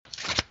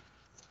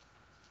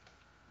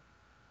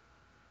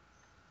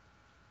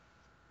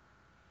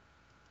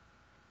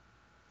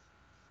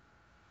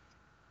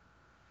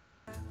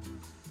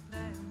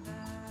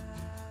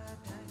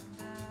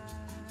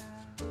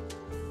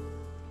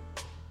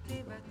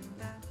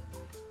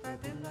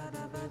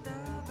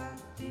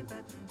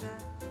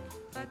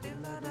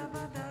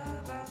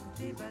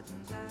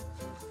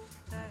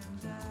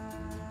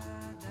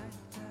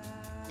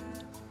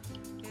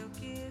Eu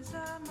quis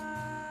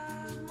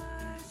amar,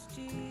 mas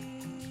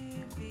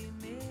tive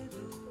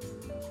medo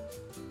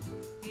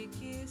e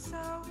quis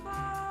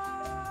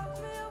salvar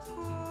meu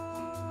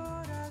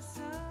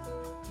coração.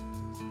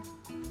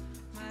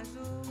 Mas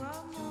o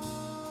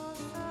amor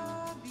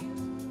sabe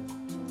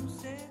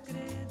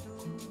segredo.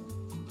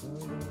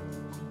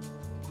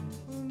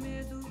 O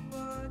medo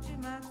pode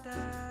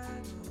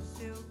matar o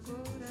seu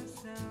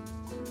coração.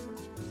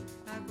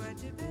 Água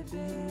de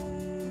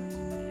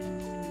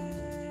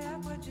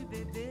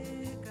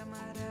beber,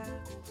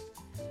 camarada.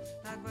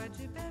 Água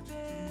de beber,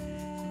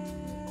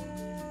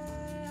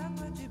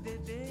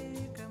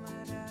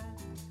 camarada.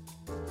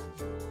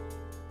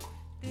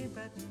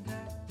 Tibadunda,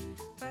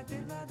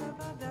 badilada,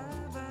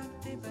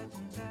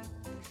 tibadunda,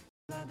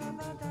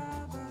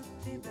 ladabadaba,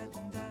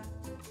 tibadunda,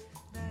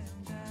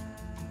 daiunda,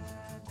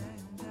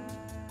 daiunda.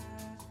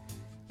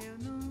 Eu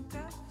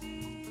nunca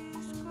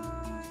fiz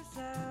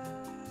coisa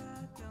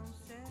tão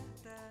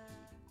certa.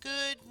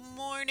 Good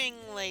morning,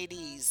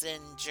 ladies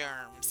and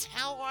germs.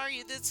 How are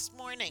you this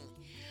morning?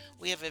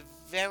 We have a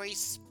very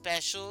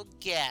special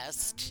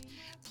guest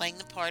playing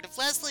the part of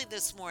Leslie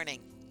this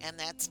morning, and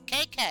that's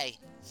KK.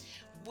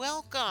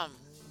 Welcome,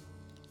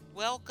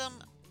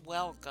 welcome,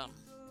 welcome.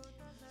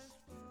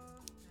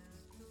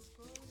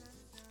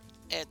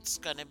 It's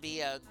going to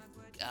be a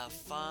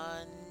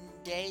fun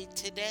day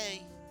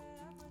today.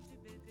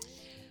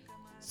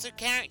 So,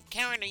 Karen,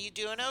 are you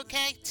doing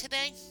okay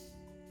today?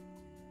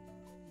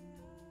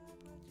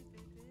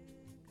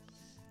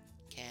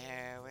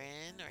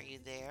 Karen, are you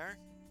there?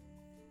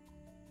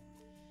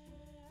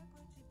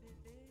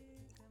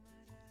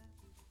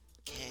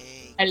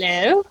 Okay.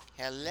 Hello?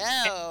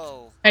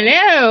 Hello.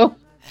 Hello.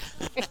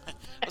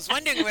 I was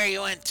wondering where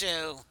you went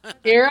to.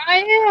 Here I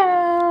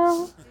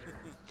am.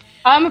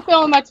 I'm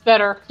feeling much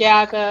better.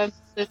 Yeah,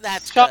 the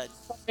That's shot good.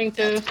 starting That's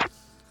to good.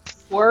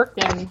 work,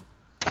 and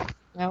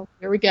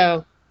here we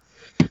go.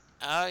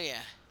 Oh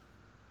yeah.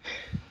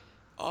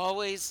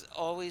 Always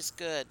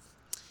good.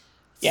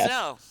 Yes.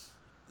 So,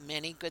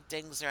 many good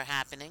things are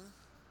happening.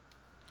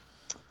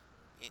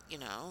 You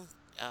know,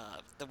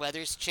 the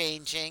weather's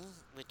changing,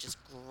 which is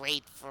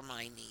great for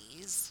my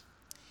knees.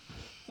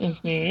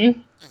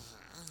 Mhm.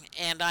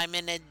 And I'm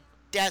in a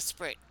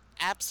desperate,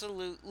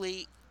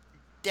 absolutely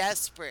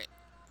desperate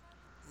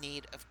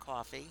need of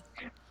coffee.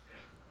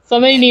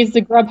 Somebody And needs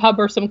to Grubhub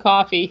her some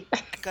coffee.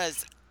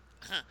 because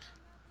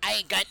I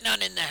ain't got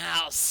none in the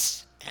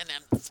house, and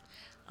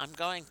I'm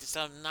going to,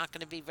 so I'm not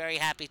going to be very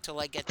happy till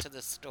I get to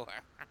the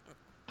store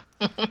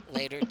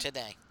later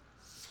today.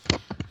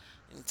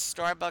 And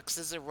Starbucks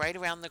is right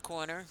around the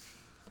corner,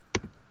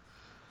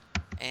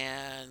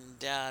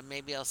 and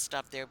maybe I'll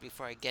stop there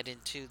before I get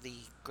into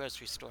the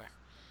grocery store,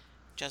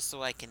 just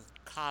so I can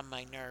calm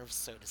my nerves,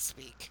 so to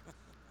speak.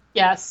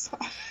 Yes.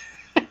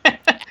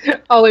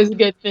 Always a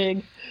good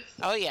thing.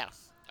 Oh yeah,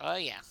 oh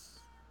yeah.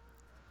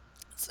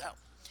 So,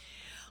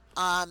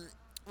 um,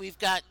 we've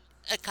got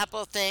a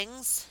couple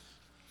things.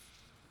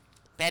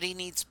 Betty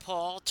needs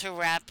Paul to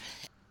wrap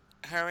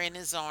her in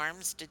his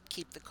arms to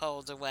keep the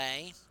cold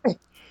away.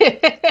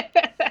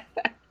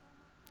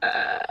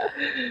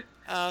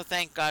 Oh,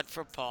 thank God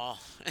for Paul.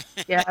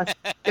 Yes.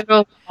 Good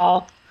old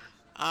Paul.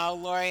 Oh,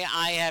 Lori,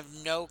 I have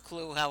no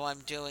clue how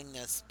I'm doing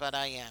this, but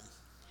I am.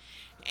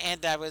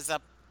 And I was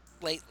up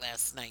late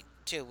last night,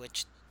 too,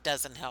 which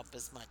doesn't help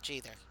as much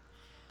either.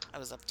 I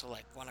was up till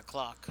like 1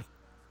 o'clock.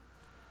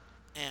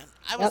 And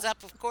I was Yep.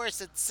 up, of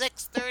course, at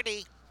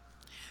 6:30,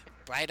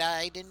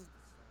 bright-eyed and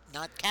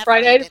not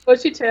Friday, caffeinated.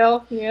 bushy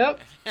tail.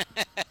 Yep.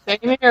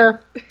 Same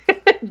here.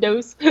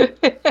 Dose.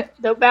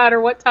 No matter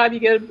what time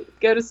you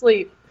go to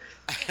sleep.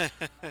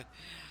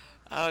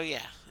 Oh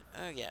yeah.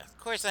 Oh yeah. Of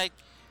course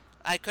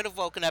I could have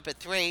woken up at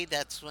 3.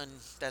 That's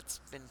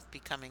been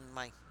becoming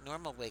my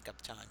normal wake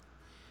up time.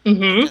 And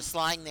Mhm. just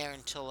lying there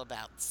until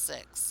about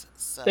 6.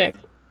 So, 6.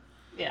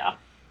 Yeah.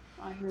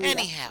 I hear ya.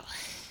 anyhow,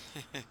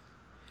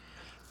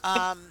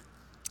 um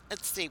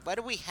let's see. What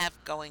do we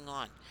have going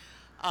on?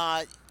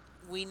 Uh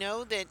we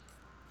know that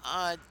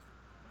uh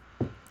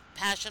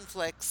Passion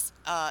Flicks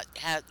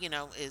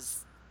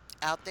is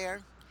out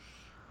there.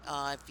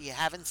 If you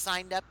haven't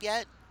signed up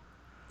yet,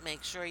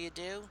 make sure you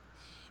do.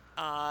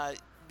 Uh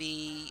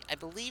the I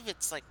believe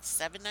it's like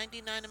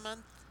 7.99 a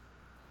month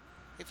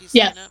if you sign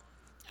Yes. up.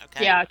 Okay.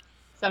 Yeah.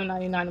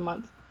 7.99 a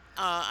month.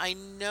 I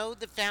know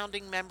the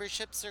founding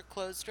memberships are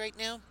closed right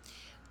now,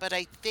 but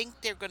I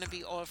think they're going to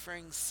be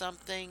offering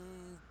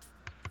something,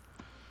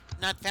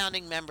 not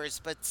founding members,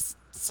 but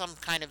some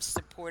kind of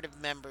supportive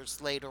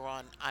members later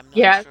on. I'm not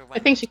Yeah, sure I when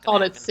think she that's going to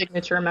called it happen.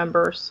 signature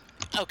members.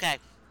 Okay.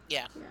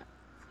 Yeah. Yeah.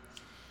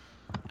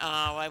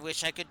 Oh, I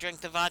wish I could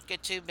drink the vodka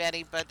too,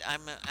 Betty, but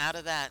I'm out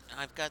of that.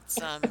 I've got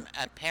some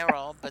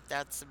apparel, but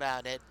that's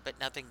about it, but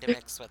nothing to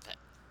mix with it.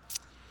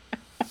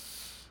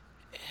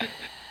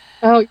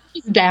 Oh, you're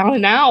just down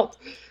and out.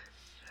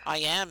 I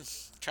am.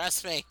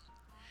 Trust me.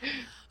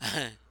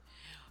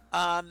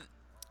 um,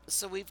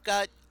 so we've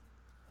got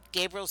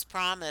Gabriel's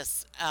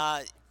Promise.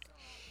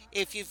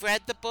 If you've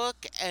read the book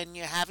and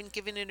you haven't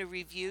given it a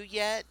review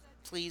yet,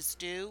 please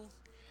do.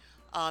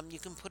 You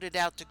can put it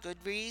out to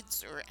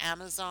Goodreads or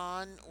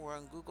Amazon or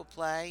on Google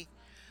Play.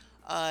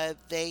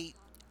 They,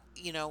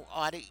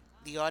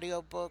 the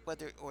audio book,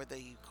 whether or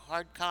the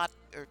hard copy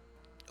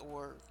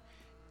or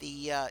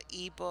the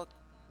ebook,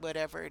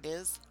 whatever it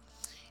is.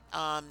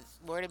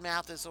 Word of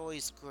mouth is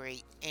always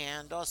great,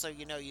 and also,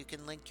 you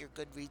can link your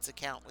Goodreads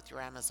account with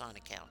your Amazon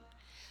account,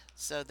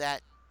 so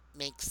that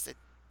makes it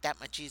that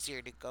much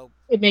easier to go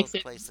It makes both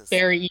it places.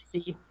 very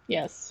easy.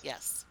 Yes.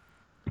 Yes.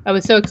 I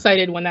was so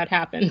excited when that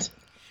happened.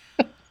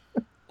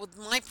 Well,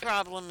 my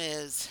problem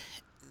is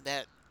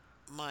that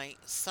my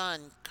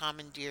son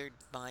commandeered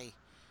my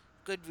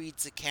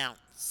Goodreads account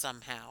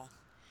somehow,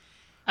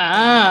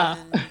 Ah.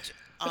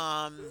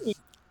 and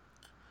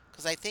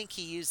because I think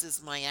he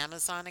uses my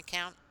Amazon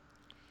account,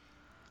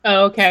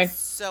 Oh, okay.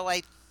 so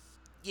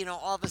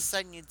all of a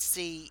sudden you'd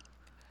see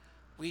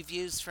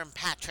reviews from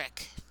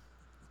Patrick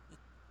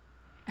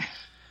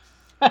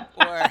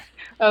or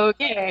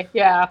Okay.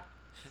 Yeah.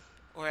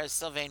 or as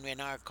Sylvain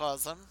Renard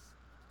calls him,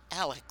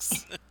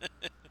 Alex,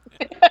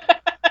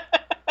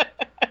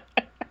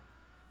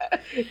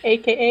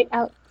 AKA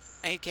Alex.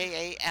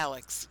 aka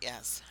Alex.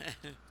 Yes.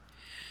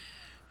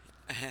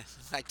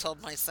 I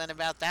told my son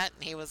about that,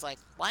 and he was like,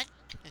 "What?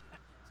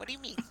 What do you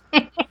mean?"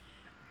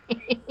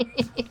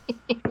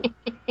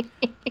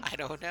 I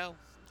don't know.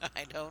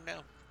 I don't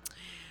know.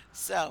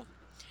 So,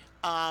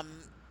 um,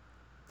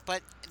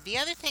 but the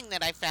other thing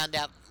that I found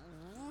out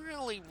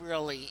really,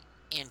 really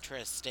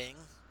interesting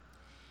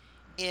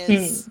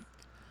is Hmm.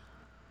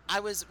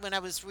 when I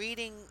was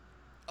reading,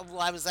 well,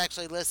 I was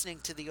actually listening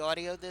to the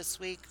audio this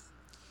week,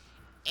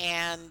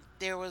 and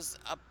there's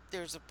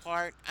a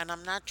part, and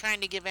I'm not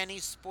trying to give any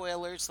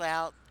spoilers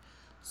out,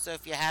 so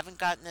if you haven't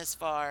gotten this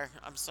far,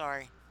 I'm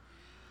sorry.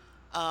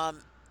 Um,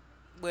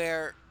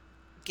 where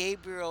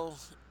Gabriel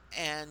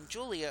and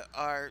Julia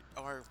are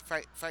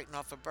fighting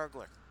off a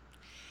burglar,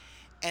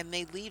 and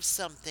they leave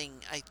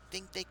something. I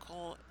think they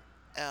call.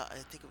 I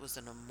think it was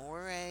an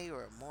amore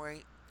or amore.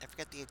 I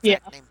forget the Yeah.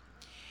 exact name.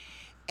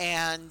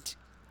 And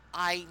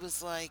I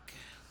was like,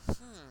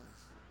 hmm.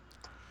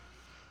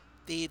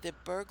 The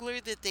burglar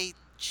that they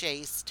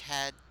chased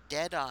had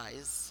dead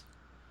eyes.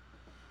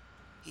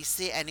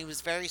 And he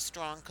was very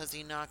strong because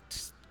he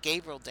knocked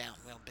Gabriel down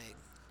real big.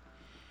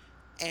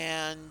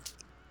 And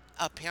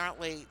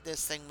apparently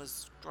this thing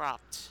was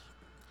dropped.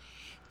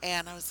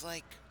 And I was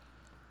like,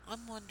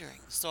 I'm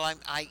wondering. So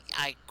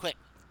I quick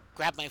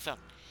grab my phone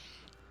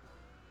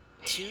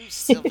to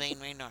Sylvain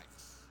Reynard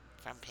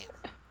from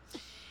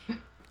Pam.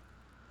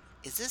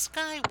 Is this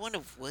guy one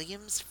of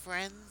William's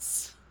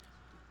friends?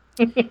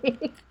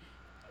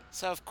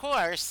 So of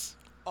course,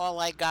 all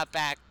I got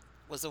back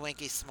was a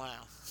winky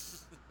smile.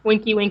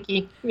 Winky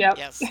winky. Yep.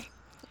 Yes.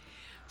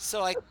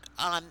 So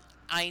um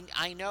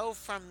I know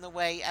from the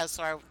way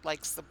SR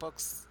likes the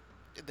books,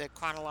 the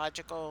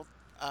chronological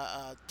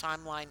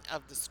timeline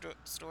of the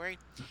story.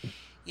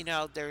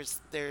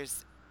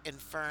 There's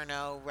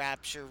Inferno,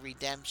 Rapture,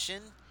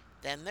 Redemption,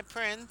 then the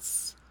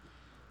Prince,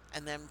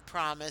 and then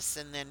Promise,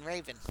 and then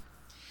Raven.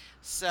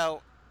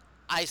 So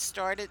I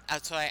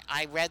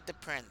read the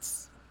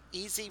Prince.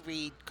 Easy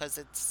read because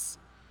it's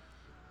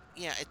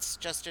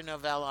just a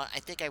novella. I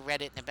think I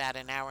read it in about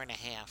an hour and a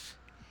half,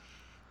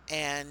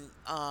 and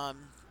I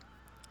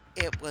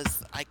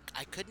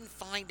couldn't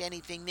find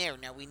anything there.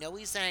 Now we know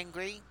he's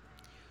angry.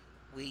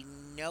 We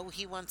know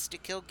he wants to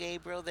kill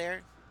Gabriel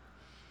there,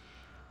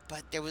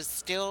 but there was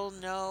still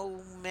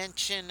no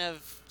mention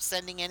of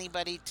sending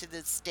anybody to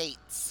the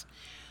States.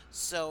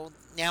 So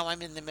now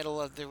I'm in the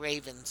middle of the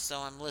Raven, so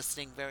I'm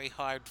listening very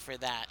hard for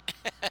that.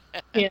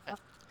 Yeah.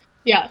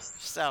 Yes.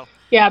 So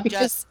Yeah, because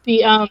just the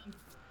yeah,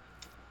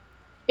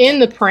 in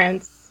the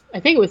Prince, I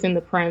think it was in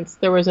the Prince,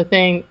 there was a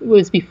thing, it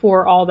was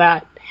before all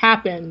that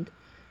happened.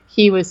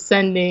 He was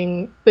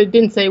sending, but it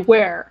didn't say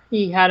where.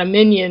 He had a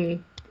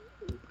minion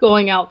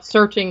going out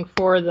searching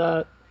for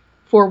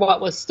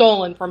what was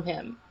stolen from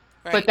him.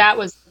 But right. that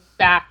was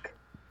back.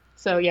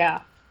 So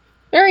yeah,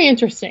 very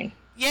interesting.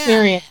 Yeah,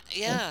 Very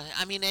interesting. yeah.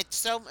 I mean, it's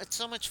so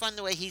much fun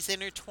the way he's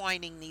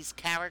intertwining these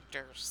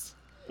characters,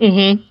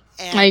 Mhm.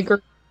 I and agree.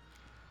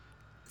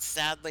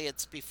 sadly,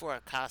 it's before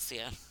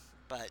Acacia,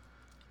 but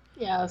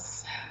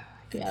Yes.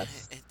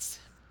 Yes. it's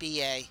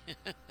BA.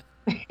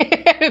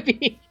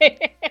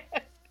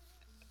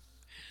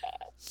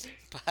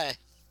 But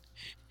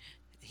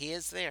he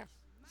is there.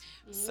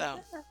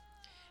 So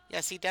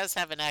yes, he does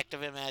have an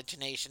active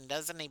imagination,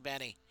 doesn't he,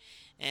 Betty?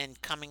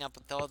 And coming up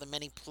with all the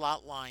many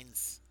plot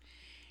lines,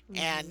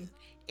 and Mhm.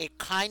 it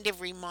kind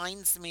of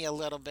reminds me a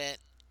little bit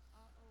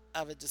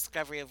of A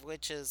Discovery of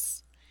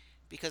Witches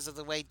because of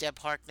the way Deb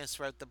Harkness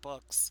wrote the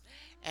books.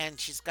 And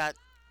she's got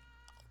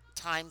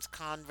Times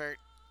Convert,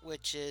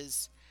 which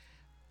is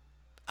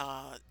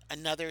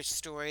another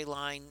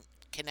storyline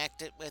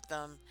connected with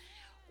them,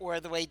 or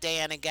the way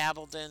Diana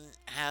Gabaldon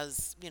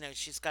has,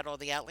 she's got all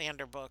the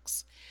Outlander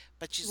books,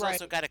 but she's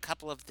also Right. got a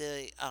couple of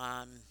the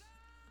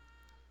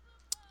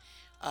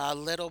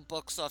little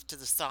books off to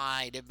the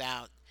side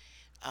about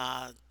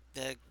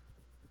the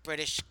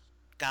British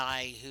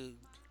guy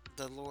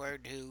the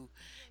Lord who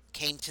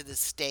came to the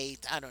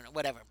States. I don't know,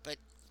 whatever, but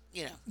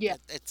Yeah.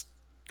 it's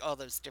all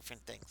those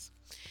different things.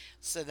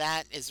 So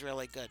that is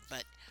really good.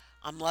 But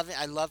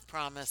I love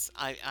Promise.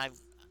 I'm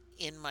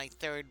in my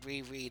third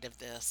reread of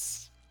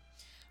this.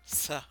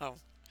 So,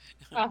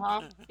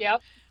 Uh-huh.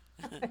 Yep.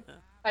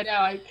 I know.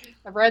 I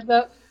read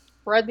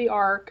the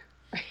arc,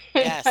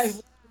 and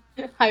yes.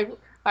 I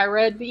I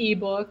read the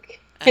ebook,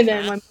 Uh and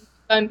then huh.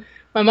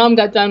 my mom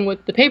got done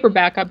with the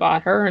paperback I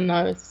bought her, and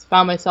I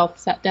found myself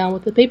sat down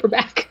with the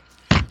paperback.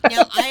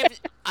 Now,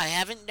 I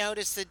haven't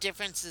noticed the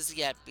differences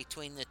yet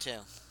between the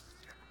two.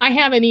 I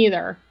haven't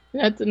either.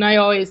 And I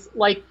always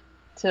like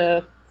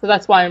to, so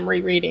that's why I'm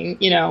rereading.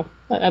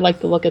 I like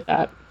to look at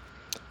that.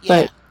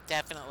 Yeah, But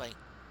definitely.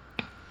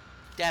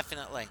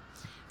 Definitely.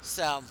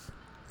 So,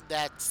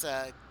 that's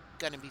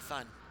going to be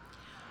fun.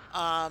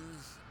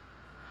 Um,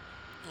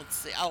 let's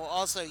see. Oh,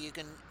 also, you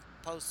can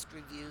post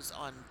reviews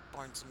on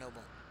Barnes and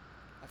Noble.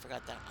 I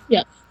forgot that one.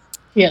 yes,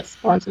 yes,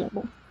 Barnes and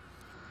Noble.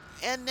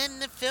 And then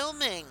the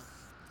filming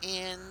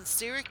in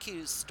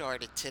Syracuse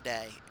started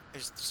today, or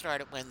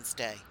started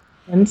Wednesday.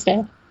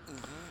 Wednesday,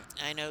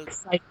 I know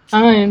exciting Ju-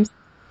 times.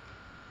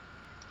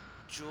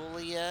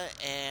 Julia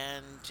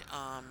and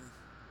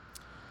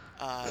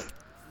uh,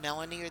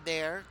 Melanie are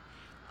there.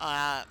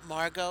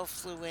 Margot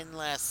flew in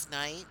last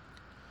night.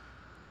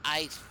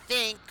 I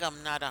think,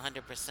 I'm not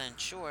 100%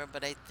 sure,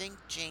 but I think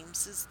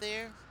James is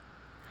there.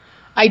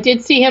 I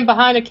did see him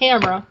behind a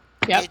camera.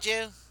 Yep. Did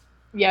you?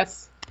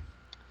 Yes.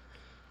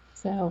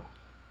 So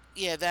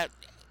Yeah,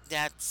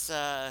 that's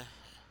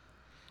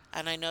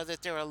and I know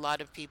that there were a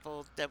lot of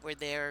people that were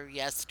there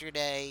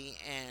yesterday,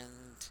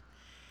 and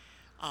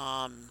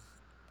um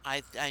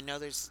I know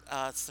there's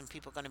some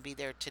people going to be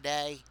there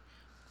today,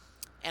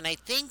 and I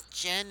think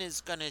Jen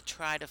is going to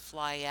try to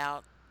fly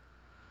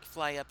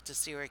up to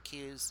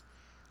Syracuse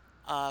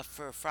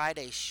for a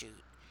Friday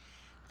shoot.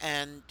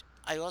 And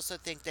I also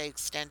think they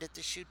extended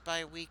the shoot by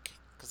a week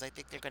because I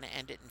think they're going to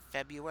end it in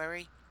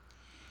February.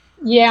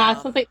 yeah, Um,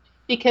 something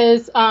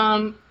because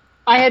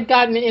I had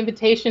gotten an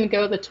invitation to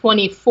go the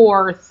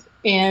 24th,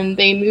 and mhm.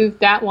 they moved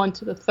that one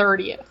to the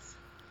 30th.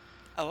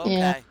 Oh,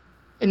 And okay.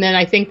 and then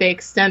I think they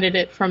extended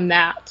it from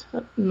that.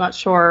 I'm not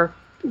sure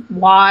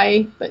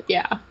why, but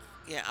yeah.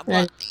 Yeah. And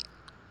Well, then,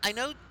 I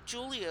know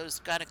Julio's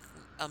got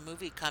a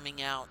movie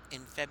coming out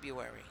in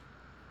February.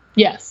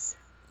 yes,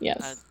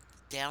 Uh, yes.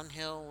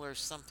 Downhill or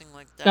something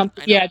like that. Jump,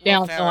 I know yeah,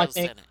 Will downhill, I Ferrell's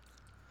think. in it,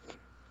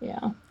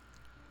 Yeah.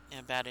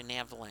 about an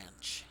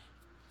avalanche.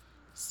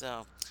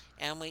 So,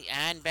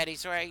 and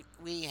Betty's right.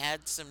 We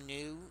had some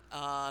new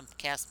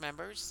cast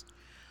members.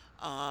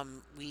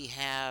 We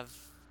have,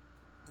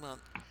 well,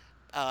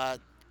 uh,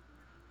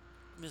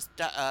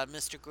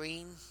 Mr.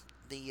 Green,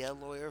 the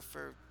lawyer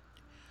for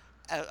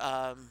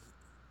uh,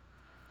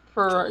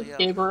 For Julia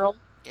Gabriel.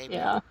 Gabriel,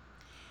 Yeah.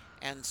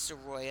 and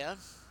Soroya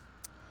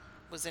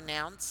was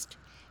announced,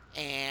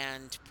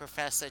 and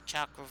Professor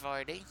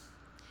Chakravarti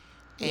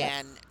Yes.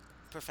 and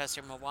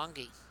Professor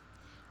Mwangi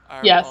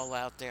are all Yes.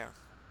 out there.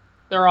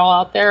 They're all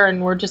out there,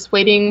 and we're just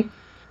waiting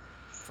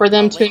for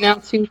them to Paulina,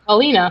 announce who's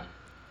Paulina,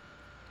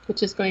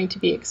 which is going to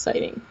be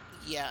exciting.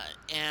 yeah,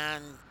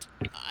 and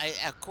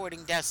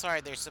according to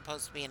SR, they're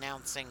supposed to be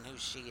announcing who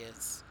she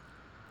is.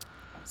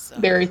 So,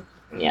 Very,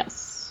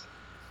 yes.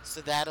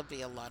 so that'll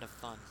be a lot of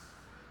fun.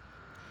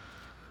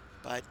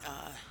 But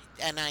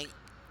and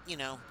you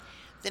know,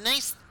 the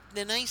nice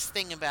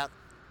thing about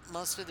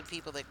most of the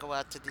people that go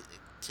out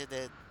to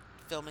the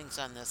filmings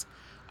on this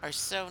are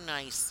so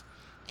nice,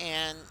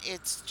 and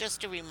it's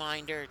just a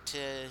reminder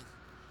to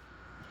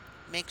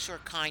make sure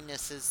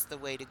kindness is the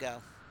way to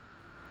go.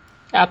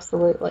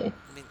 Absolutely.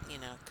 I mean,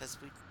 because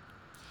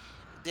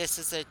this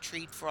is a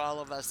treat for all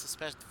of us,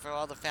 especially for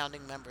all the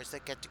founding members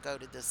that get to go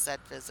to the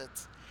set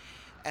visits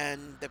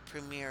and the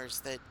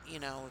premieres. That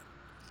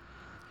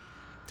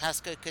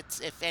Tuska could,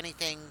 if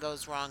anything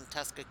goes wrong,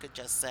 Tuska could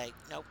just say,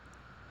 "Nope,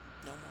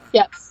 no more."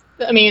 Yes.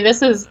 I mean,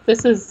 this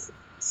is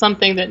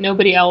something that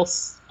nobody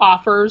else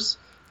offers.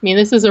 I mean,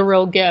 this is a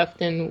real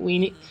gift, and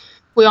Hmm.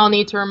 we all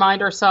need to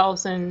remind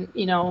ourselves, and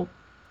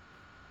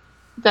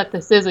that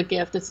this is a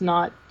gift. It's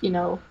not,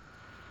 a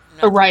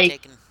Not to be right.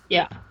 taken.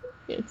 Yeah.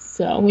 It's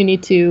we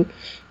need to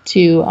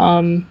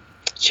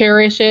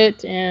cherish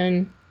it,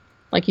 and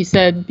like you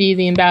said, be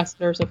the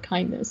ambassadors of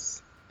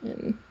kindness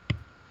and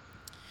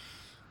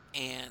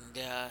And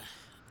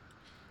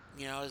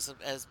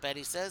as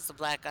Betty says, the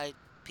Black Eyed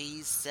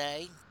Peas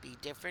say, "Be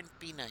different,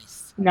 be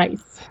nice."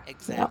 nice.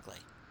 Yeah. Exactly.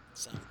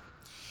 So,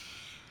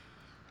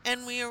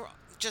 and we are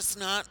just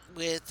not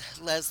with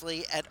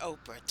Leslie at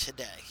Oprah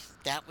today.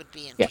 That would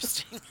be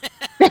Yes. interesting.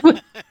 That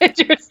was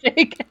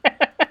interesting.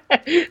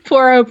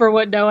 Poor Oprah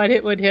would know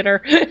it would hit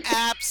her.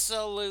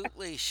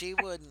 Absolutely, she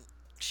wouldn't.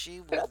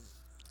 She wouldn't.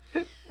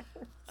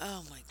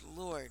 Oh my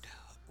lord,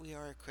 we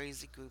are a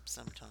crazy group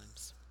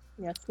sometimes.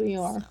 Yes, we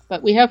So, are.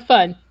 But we have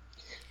fun.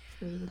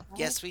 We have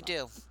yes, we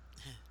do.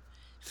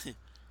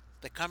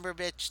 The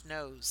Cumberbitch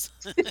knows.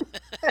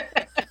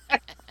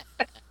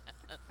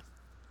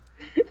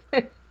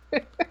 fun.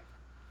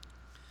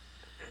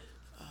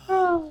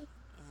 Oh.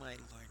 Oh, my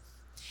lord.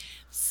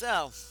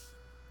 So,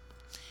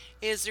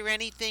 is there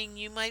anything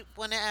you might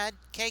want to add,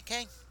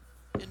 KK,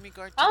 in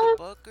regard to the Um,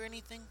 book or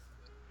anything?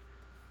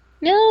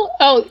 no.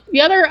 Oh,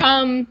 the other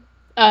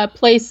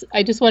place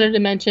I just wanted to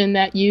mention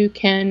that you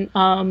can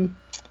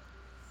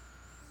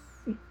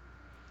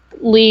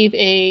leave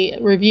a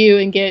review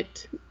and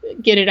get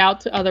it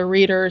out to other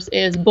readers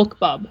is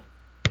BookBub.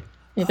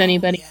 If Oh,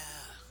 anybody, yeah.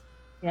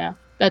 yeah,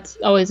 that's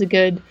always a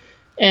good.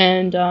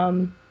 And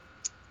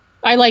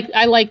I like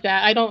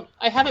that.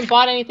 I haven't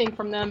bought anything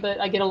from them, but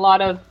I get a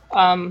lot of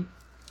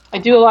I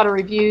do a lot of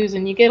reviews,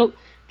 and you get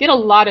a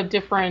lot of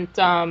different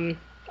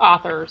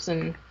authors,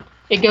 and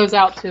it goes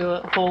out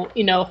to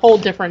a whole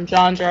different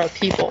genre of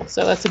people.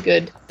 So that's a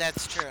good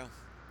That's true.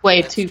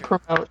 way That's true.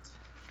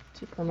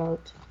 to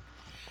promote.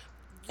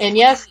 And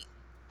What do yes, you.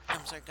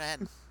 I'm sorry, go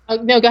ahead. oh,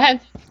 no, go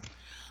ahead.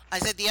 I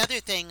said the other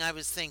thing I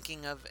was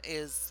thinking of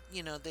is,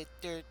 that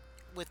there,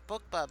 with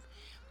BookBub,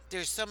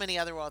 there's so many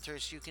other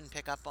authors you can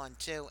pick up on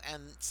too,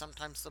 and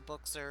sometimes the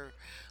books are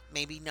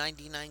maybe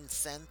 99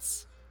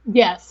 cents.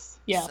 Yes,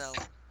 yes, So,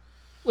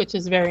 which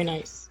is very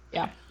nice.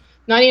 Yeah,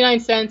 99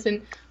 cents,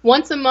 and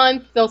once a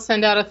month they'll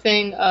send out a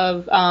thing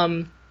of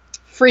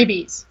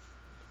freebies.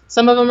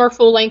 Some of them are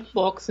full length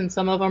books, and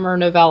some of them are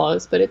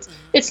novellas. But it's mhm.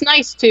 it's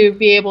nice to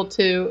be able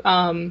to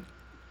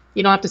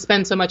you don't have to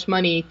spend so much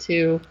money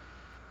to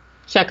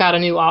check out a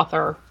new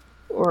author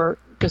or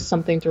just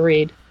something to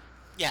read.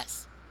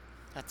 Yes,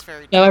 that's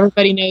very You know, true.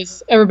 everybody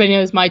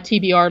knows my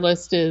TBR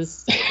list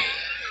is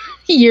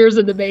years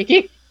in the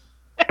making.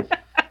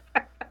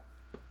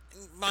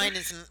 Mine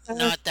is Uh,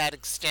 not that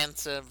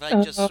extensive.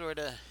 I just uh, sort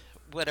of,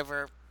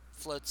 whatever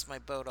floats my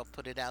boat, I'll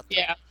put it out there.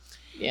 yeah,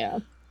 yeah.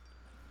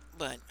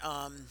 But,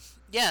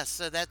 yeah,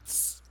 so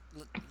that's,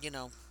 you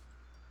know,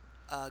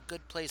 a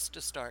good place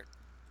to start.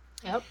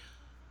 Yep.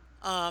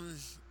 Um,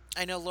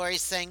 I know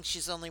Lori's saying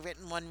she's only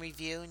written one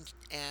review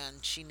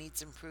and she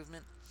needs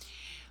improvement.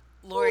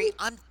 Lori,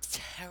 I'm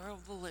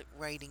terrible at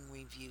writing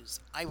reviews.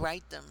 I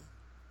write them.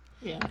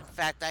 Yeah. In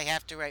fact, I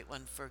have to write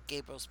one for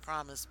Gabriel's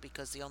Promise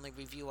because the only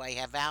review I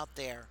have out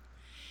there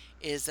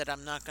is that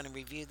I'm not going to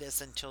review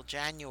this until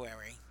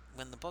January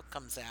when the book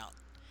comes out.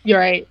 You're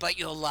right. But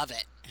you'll love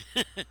it.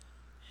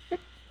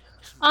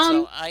 So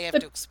Um, I have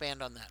but to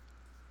expand on that.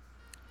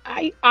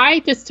 I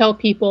just tell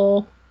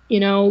people,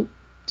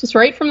 just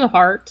write from the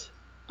heart.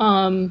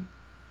 Um,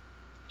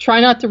 Try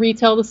not to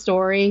retell the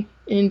story,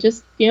 and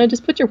just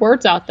put your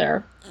words out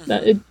there. Hmm.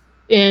 That it,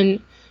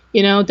 and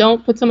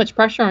don't put so much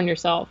pressure on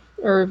yourself.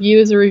 A review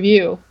is a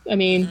review. I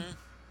mean, Hmm.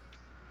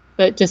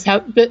 but just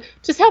have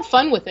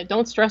fun with it.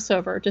 Don't stress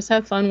over it. Just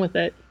have fun with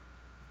it,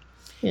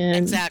 and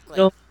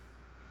Exactly.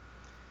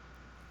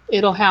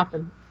 it'll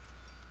happen.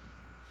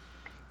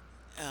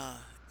 Uh,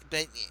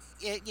 but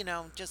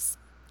just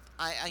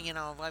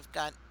I've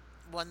got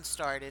one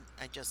started.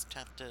 I just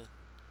have to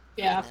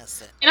Yeah.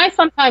 finesse it. And I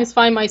sometimes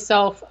find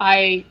myself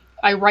I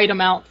write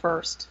them out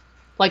first.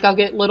 Like I'll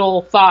get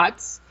little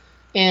thoughts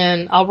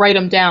and I'll write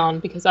them down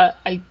because I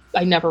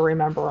never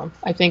remember them.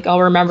 I think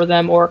I'll remember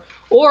them, or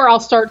I'll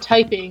start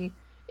typing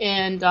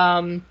and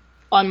on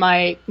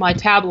my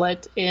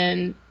tablet,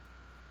 and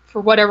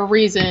for whatever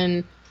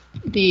reason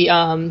the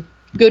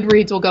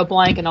Goodreads will go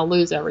blank and I'll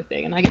lose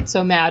everything, and I get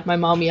so mad. My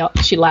mom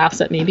she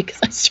laughs at me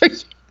because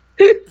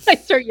I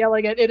start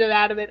yelling at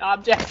inanimate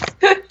objects.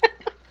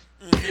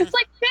 Hmm. It's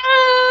like,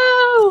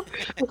 no.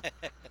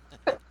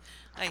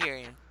 I hear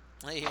you.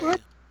 I hear you.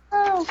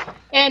 Oh.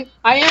 And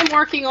I am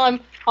working on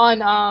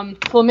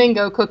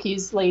flamingo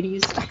cookies,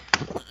 ladies.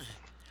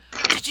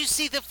 Did you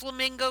see the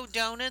flamingo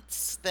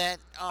donuts that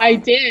I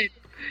did.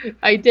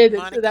 I did.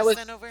 Monica That was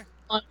sent over?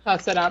 on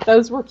set up.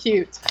 Those were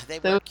cute. They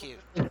were Those cute.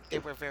 were They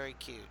cute. were very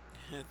cute.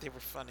 They were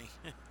funny.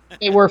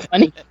 They were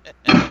funny.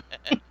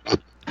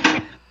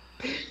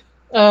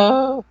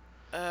 Oh,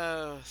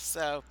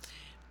 So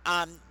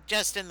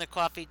just in the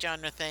coffee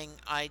genre thing,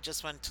 I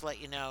just wanted to let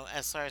you know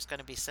SR is going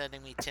to be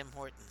sending me Tim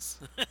Hortons.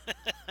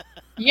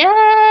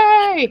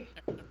 yay!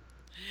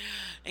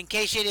 In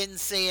case you didn't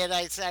see it,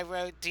 I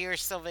wrote, Dear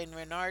Sylvain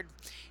Renard,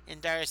 in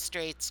dire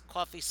straits,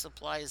 coffee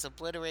supply is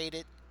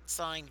obliterated.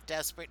 Signed,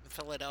 Desperate in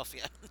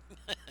Philadelphia.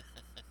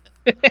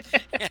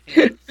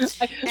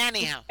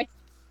 Anyhow,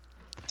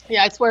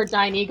 Yeah, I swear,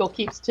 Dying Eagle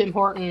keeps Tim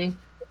Horton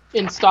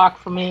in stock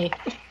for me.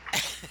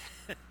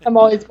 I'm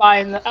always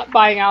buying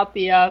out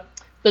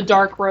the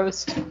dark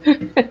roast.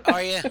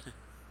 are you?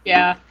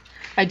 Yeah,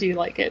 I do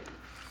like it.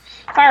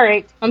 All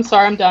right, I'm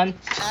sorry, I'm done.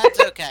 That's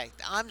okay.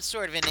 I'm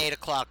sort of an 8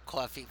 o'clock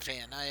coffee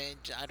fan. I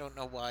don't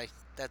know why.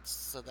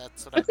 That's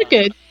what I That's a buy.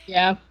 good.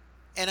 Yeah.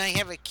 And I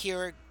have a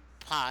Keurig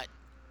pot,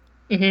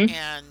 Mhm.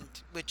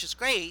 and which is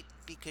great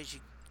because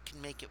you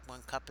can make it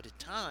one cup at a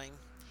time.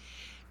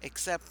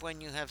 Except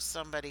when you have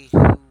somebody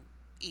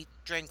who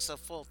drinks a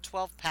full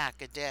 12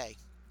 pack a day.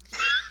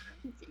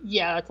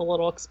 Yeah, that's a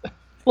little expensive.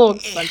 a little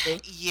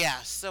expensive.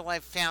 Yeah, so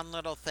I've found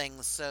little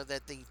things so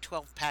that the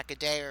 12 pack a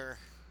day or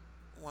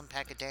 1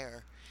 pack a day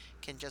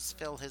can just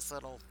fill his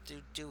little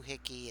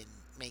doohickey and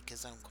make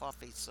his own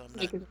coffee. So I'm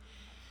not. Make it,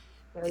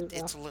 there you go.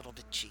 It's a little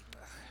bit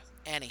cheaper.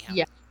 Anyhow,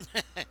 Yeah.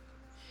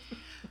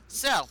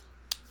 so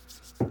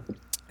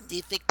do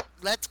you think?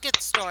 Let's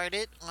get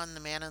started on the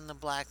man in the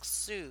black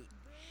suit.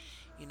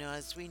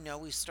 As we know,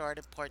 we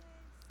started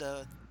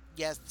the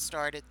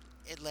started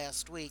it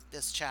last week.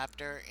 This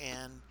chapter,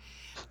 and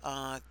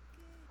uh,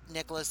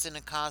 Nicholas and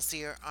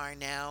Acacia are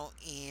now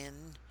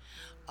in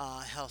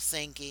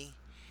Helsinki,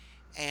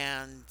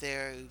 and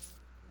they're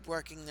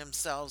working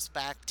themselves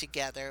back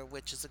together,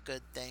 which is a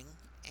good thing.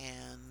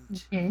 And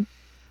Mhm.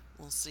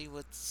 we'll see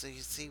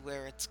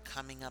where it's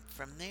coming up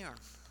from there.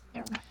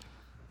 Yeah.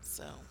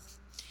 So,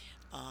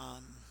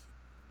 um,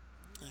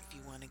 if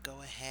you want to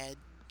go ahead,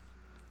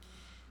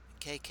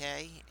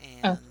 KK,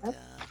 and Okay.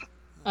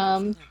 we'll go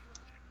from Um, there.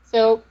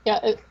 so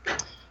yeah,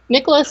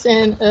 Nicholas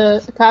and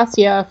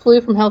Acacia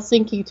flew from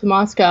Helsinki to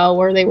Moscow,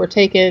 where they were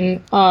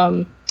taken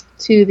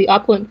to the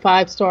Upland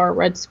five-star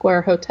Red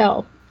Square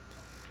Hotel.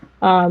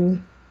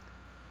 Um,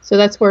 so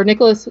that's where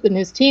Nicholas and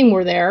his team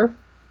were there,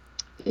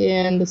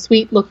 and the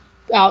suite looked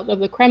out of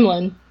the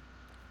Kremlin.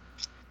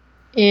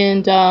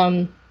 And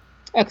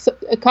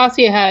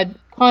Acacia had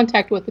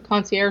contact with the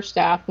concierge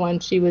staff when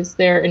she was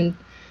there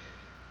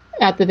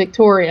at the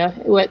Victoria,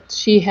 but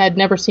she had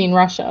never seen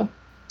Russia.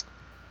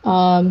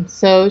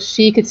 So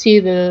she could see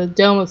the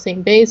dome of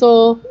St.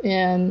 Basil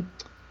and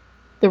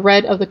the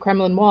red of the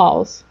Kremlin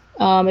walls.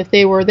 If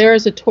they were there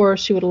as a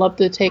tourist, she would love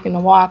to have taken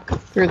a walk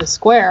through the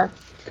square,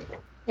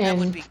 That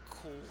would and be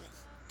cool.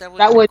 That would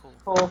that be would be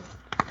cool. cool.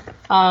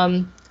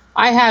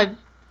 I had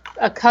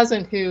a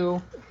cousin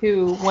who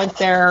went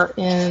there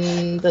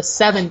in the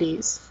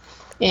 70s,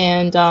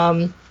 and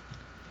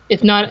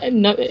if not,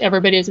 no,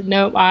 everybody doesn't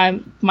know.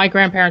 My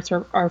grandparents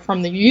are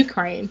from the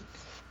Ukraine,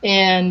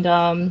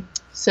 and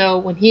so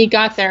when he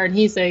got there, and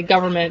he's a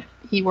government,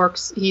 he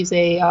works. He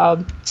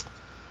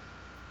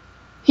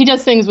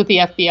does things with the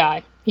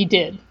FBI. He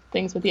did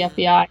things with the Hmm.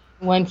 FBI.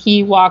 When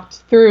he walked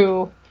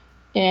through,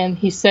 and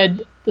he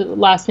said the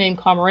last name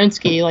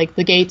Komarinsky, like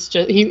the gates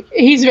just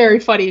he's very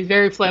funny, he's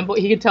very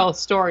flamboyant. He could tell a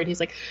story. And he's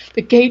like,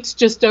 the gates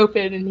just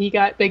opened, and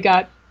they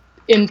got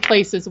in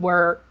places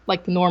where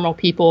like the normal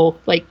people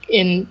like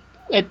in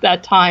at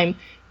that time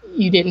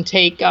you didn't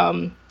take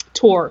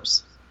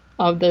tours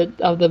of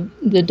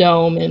the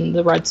dome and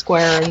the Red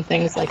Square and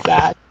things like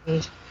that.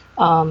 And,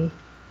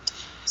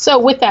 so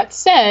with that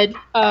said,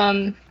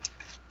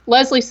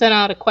 Leslie sent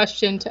out a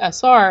question to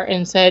SR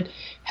and said,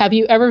 have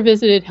you ever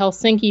visited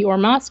Helsinki or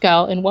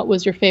Moscow, and what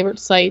was your favorite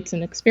sights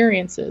and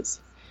experiences?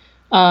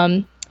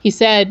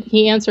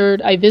 He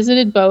answered, I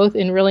visited both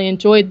and really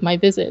enjoyed my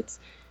visits.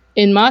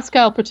 In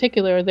Moscow in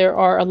particular, there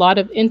are a lot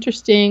of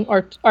interesting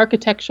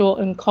architectural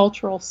and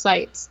cultural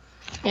sites.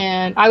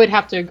 And I would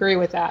have to agree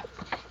with that.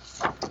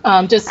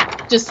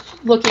 Just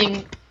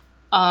looking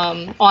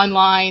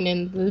online,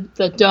 and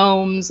the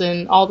domes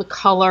and all the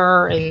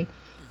color, and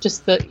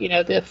just the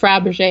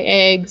Fabergé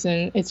eggs,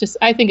 and it's just,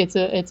 I think it's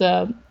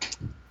a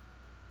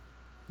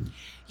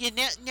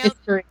Now,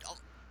 history.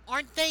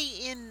 aren't they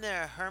in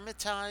the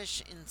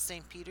Hermitage in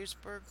St.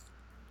 Petersburg?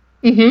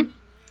 Mm-hmm.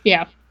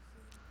 Yeah.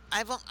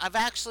 I've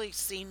actually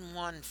seen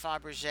one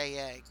Fabergé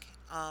egg.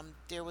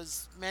 There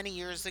was many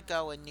years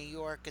ago in New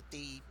York at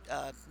the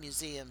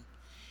museum,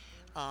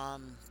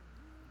 um,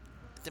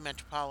 the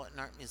Metropolitan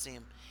Art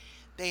Museum.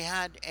 They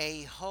had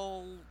a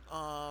whole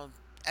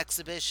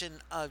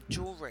exhibition of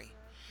jewelry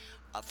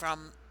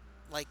from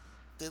like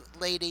the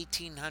late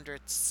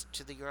 1800s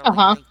to the Uh early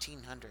huh.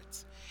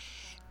 1900s.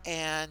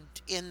 And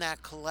in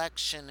that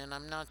collection, and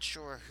I'm not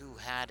sure who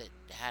had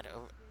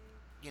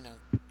you know,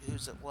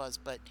 whose it was,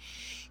 but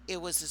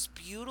it was this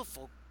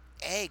beautiful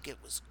egg.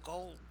 It was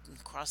gold,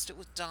 encrusted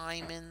with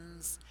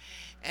diamonds,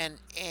 and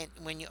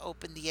when you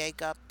opened the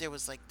egg up, there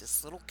was like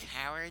this little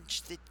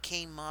carriage that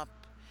came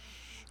up,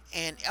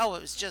 and oh,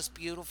 it was just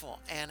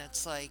beautiful. And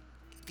it's like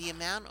the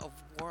amount of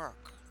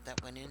work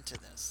that went into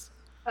this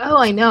Oh,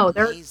 I was know.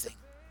 amazing.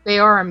 They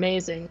are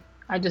amazing.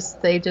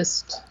 They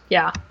just,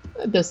 yeah,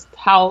 just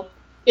how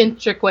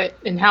intricate,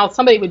 and how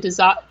somebody would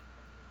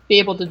be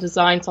able to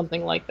design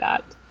something like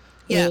that.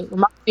 I Yeah, mean, it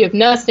reminds me of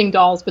nesting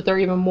dolls, but they're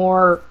even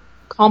more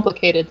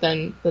complicated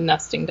than the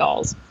nesting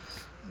dolls.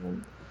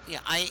 Um, yeah.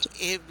 I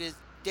it was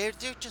they're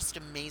just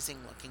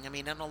amazing looking. I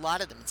mean, and a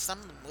lot of them,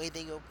 some of the way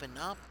they open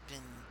up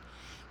and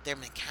they're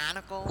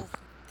mechanical,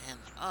 and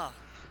oh,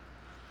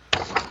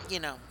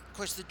 of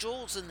course, the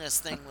jewels in this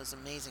thing was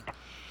amazing.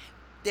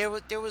 There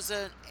was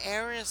an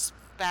heiress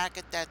back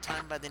at that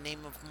time by the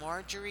name of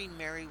Marjorie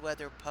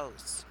Merriweather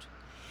Post,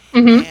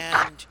 Mm-hmm.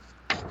 and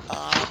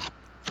um,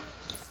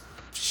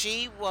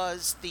 she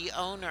was the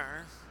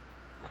owner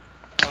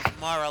of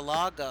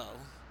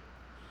Mar-a-Lago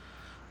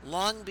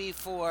long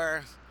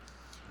before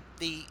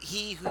the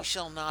He Who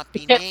Shall Not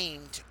Be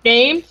Named owned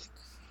Name? it.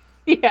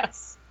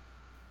 Yes.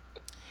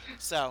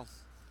 So,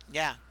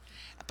 yeah,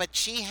 but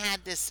she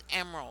had this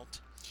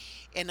emerald,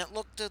 and it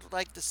looked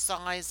like the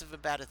size of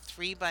about a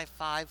 3 by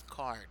 5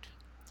 card.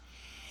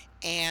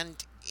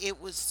 And it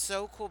was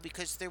so cool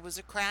because there was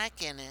a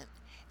crack in it,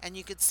 and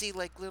you could see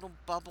like little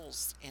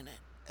bubbles in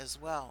it as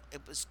well.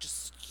 It was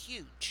just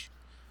huge,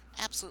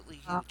 absolutely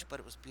Wow. huge, but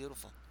it was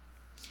beautiful.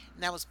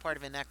 And that was part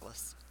of a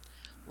necklace.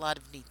 A lot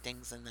of neat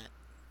things in that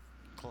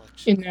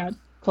collection. In that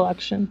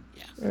collection.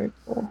 Yeah. Very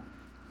cool.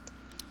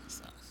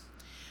 So,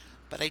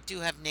 but I do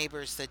have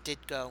neighbors that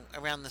did go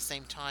around the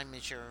same time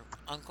as your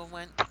uncle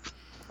went.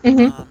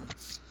 Hmm. Um,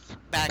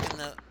 Back in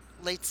the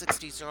late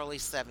 60s, early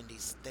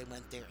 70s, they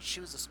went there. She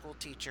was a school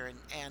teacher,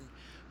 and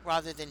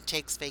rather than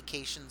takes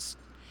vacations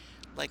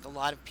like a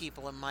lot of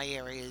people in my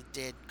area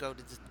did, go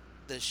to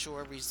the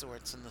shore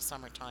resorts in the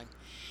summertime,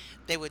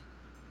 they would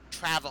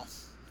travel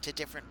to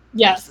different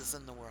places Yes.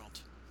 in the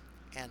world.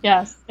 And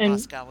Yes.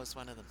 And Moscow was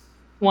one of them.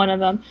 one of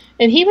them.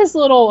 And he was a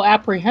little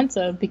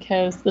apprehensive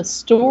because the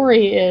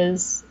story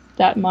is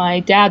that my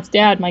dad's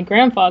dad, my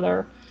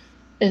grandfather,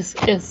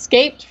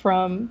 escaped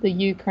from the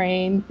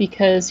Ukraine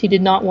because he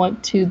did not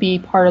want to be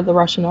part of the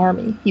Russian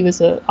army. He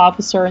was an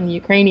officer in the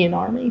Ukrainian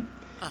army.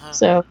 Uh huh.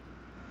 So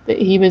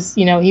he was,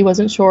 he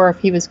wasn't sure if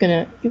he was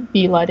going to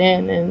be let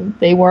in, and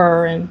they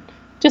were. And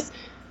just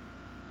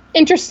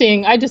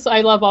interesting.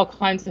 I love all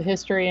kinds of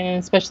history, and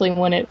especially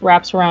when it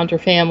wraps around your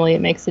family,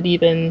 it makes it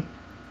even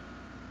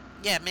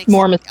Yeah, it makes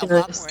it more a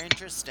lot mysterious. more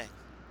interesting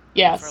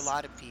for a Yes.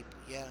 lot of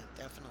people. Yeah,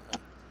 definitely.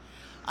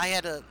 I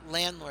had a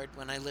landlord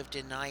when I lived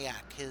in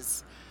Nyack.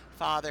 His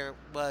father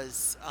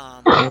was,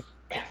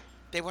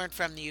 they weren't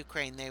from the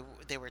Ukraine,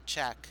 they were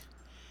Czech.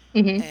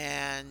 Hmm.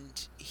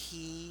 And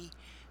he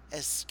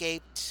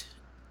escaped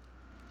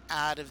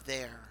out of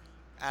there,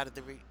 out of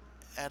the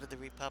out of the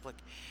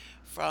republic,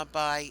 from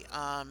by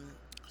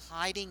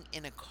hiding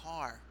in a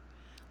car,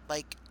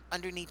 like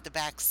underneath the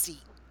back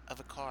seat of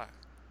a car,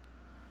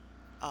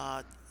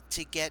 uh,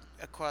 to get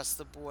across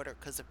the border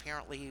because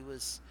apparently he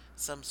was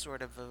some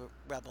sort of a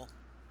rebel.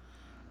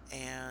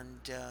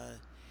 And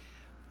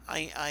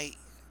I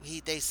he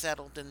they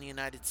settled in the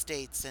United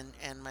States,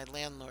 and my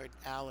landlord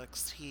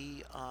Alex,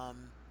 he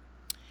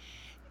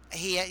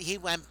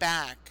went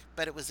back,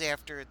 but it was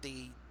after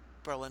the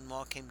Berlin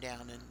Wall came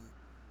down and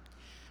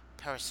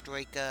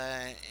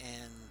perestroika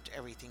and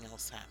everything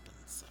else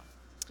happened. So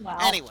Wow.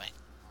 anyway,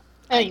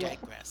 I Anyway.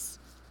 digress.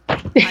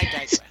 I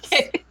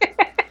digress,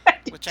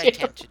 which I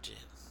tend to do.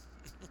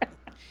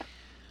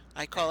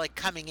 I call it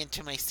coming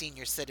into my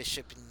senior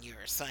citizenship in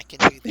years. So I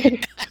can do that.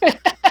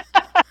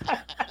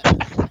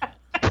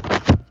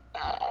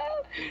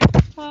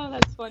 Oh,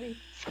 that's funny.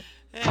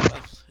 Yeah,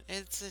 well,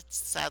 it's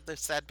sad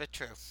but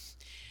true.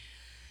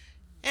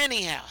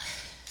 Anyhow,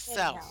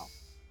 so Anyhow,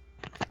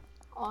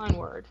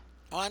 onward,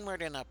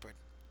 onward and upward.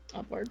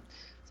 upward.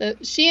 So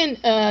she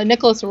and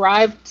Nicholas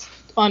arrived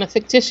on a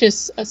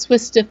fictitious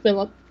Swiss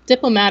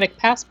diplomatic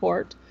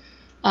passport.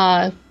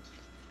 Uh,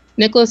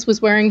 Nicholas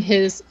was wearing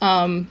his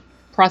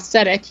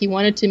prosthetic. He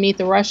wanted to meet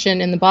the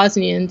Russian and the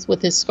Bosnians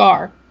with his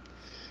scar.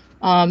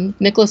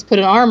 Nicholas put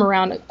an arm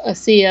around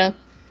Acacia,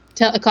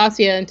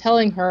 and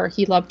telling her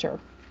he loved her.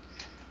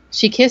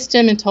 She kissed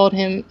him and told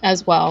him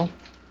as well.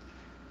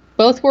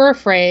 Both were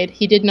afraid.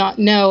 He did not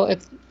know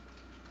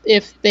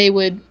if they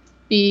would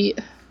be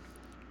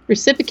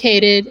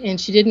reciprocated, and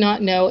she did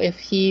not know if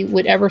he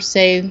would ever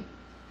say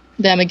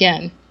them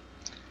again.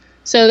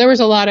 So there was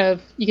a lot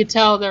of, you could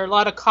tell there were a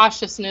lot of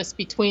cautiousness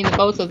between the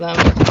both of them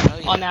Oh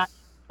on yeah. that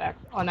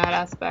aspect. On that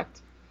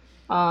aspect,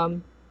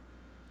 um,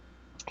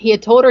 he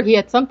had told her he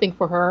had something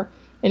for her,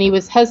 and he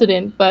was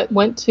hesitant, but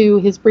went to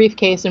his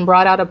briefcase and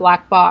brought out a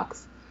black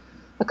box.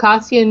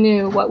 Acacia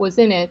knew what was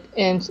in it,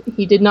 and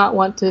he did not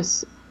want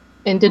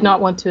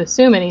to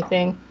assume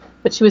anything,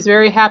 but she was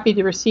very happy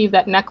to receive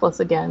that necklace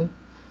again.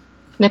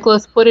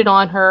 Nicholas put it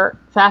on her,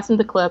 fastened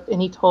the clip,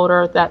 and he told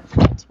her that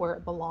that's where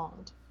it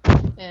belonged.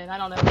 And I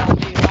don't know about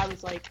you, I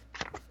was like,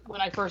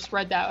 when I first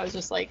read that, I was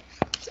just like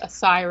a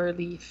sigh of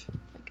relief.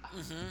 Like,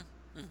 Mhm.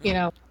 you Mhm.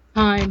 know,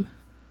 time.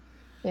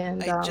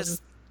 And I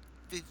just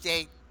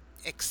the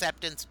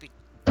acceptance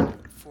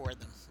for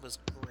them was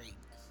great.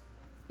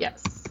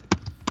 yes.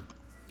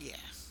 Yeah.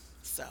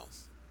 So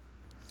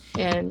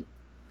And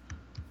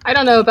I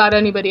don't know about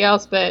anybody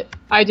else, but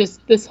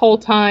this whole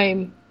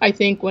time, I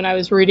think when I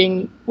was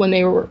reading, when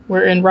they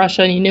were in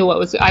Russia and you knew what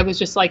was, I was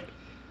just like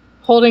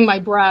holding my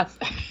breath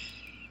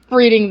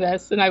reading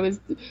this. And I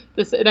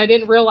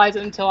didn't realize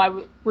it until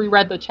I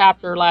reread the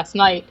chapter last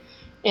night.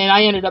 And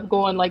I ended up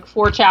going like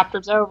 4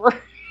 chapters over.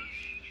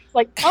 It's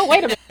like, oh,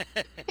 wait a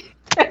minute.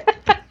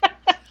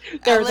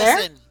 They're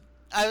there? listen,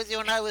 I was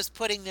when I was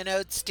putting the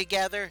notes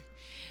together,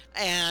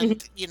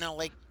 and Mhm.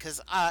 like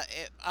because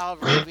I'll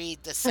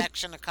reread the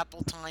section a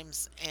couple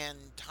times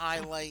and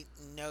highlight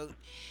and note.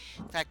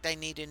 In fact, I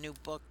need a new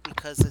book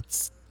because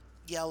it's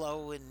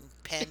yellow and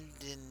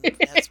penned and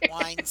has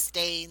wine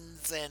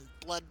stains and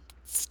blood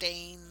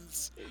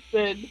stains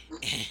Good.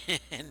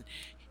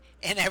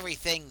 and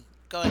everything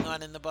going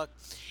on in the book.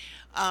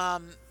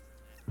 Um,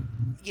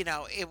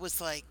 it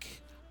was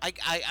like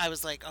I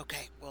was like,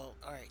 okay, well,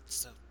 all right,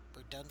 so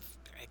we're done.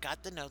 I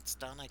got the notes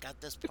done. I got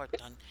this part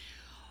done.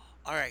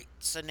 All right,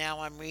 so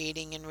now I'm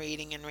reading and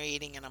reading and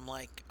reading, and I'm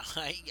like,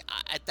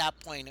 at that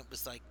point, it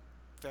was like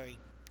very,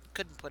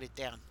 couldn't put it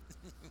down.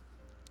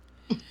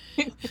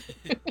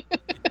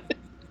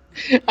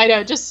 I know,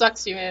 it just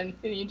sucks you in.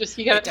 And you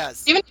It gotta,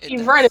 does. even if It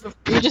you've read it does.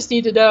 before, you just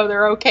need to know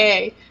they're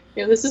okay.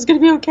 This is gonna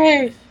be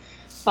okay.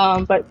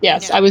 But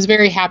yes, Now, I was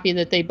very happy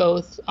that they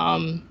both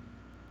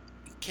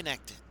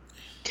connected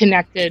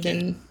connected again.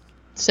 and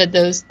said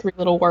those three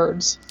little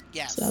words.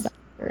 So Yes. that's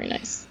very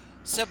nice.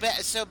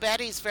 So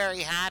Betty's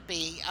very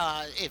happy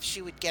if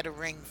she would get a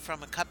ring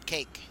from a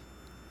cupcake.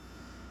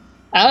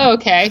 Oh,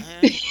 okay.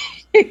 Uh-huh.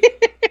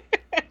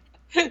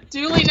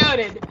 Duly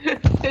noted.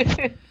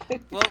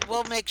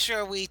 We'll make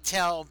sure we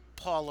tell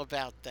Paul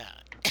about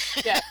that.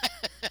 Yeah.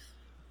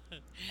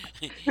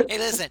 Hey,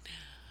 listen,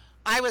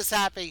 I was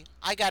happy.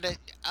 I got a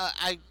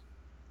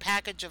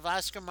package of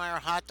Oscar Mayer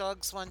hot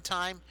dogs one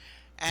time,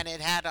 and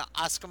it had an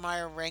Oscar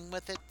Mayer ring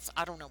with it.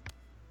 I don't know.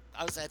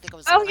 I think I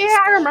was in Oh high yeah,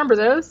 I school, remember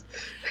those.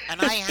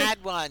 and I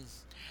had one.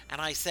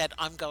 And I said,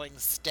 I'm going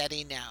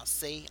steady now.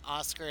 See,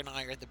 Oscar and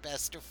I are the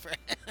best of friends.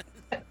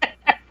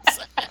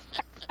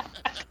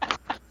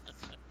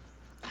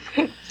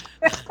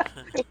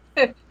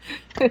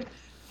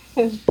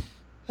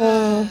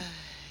 uh,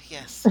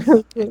 Yes,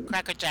 and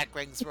Cracker Jack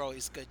rings were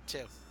always good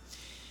too.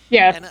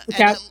 yes, And the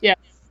cat. Yeah.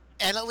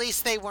 at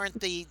least they weren't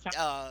the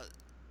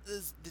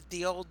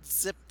old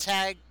zip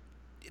tag.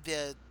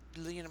 The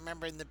you know,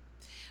 remember in the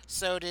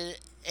soda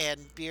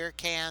and beer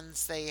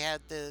cans they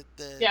had the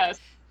Yes,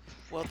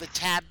 well, the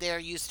tab there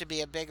used to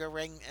be a bigger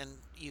ring and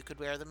you could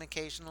wear them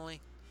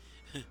occasionally.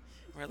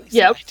 Or at least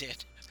yep, I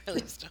did. At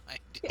least I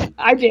did.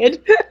 I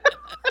did.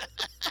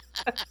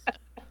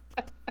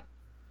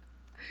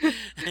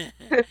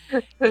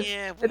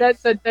 Yeah. That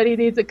said Betty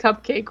needs a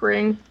cupcake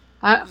ring.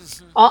 I,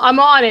 Mhm. I'm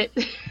on it.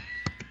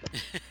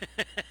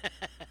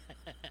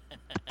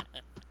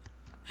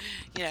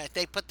 Yeah,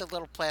 they put the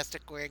little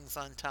plastic rings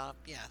on top.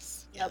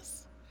 Yes, Yep.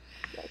 yes,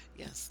 Yes.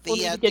 yes. We'll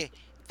need to get.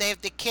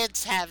 The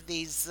kids have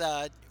these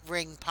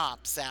ring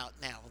pops out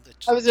now,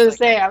 which I was looks gonna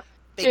like a say I'm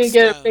big gonna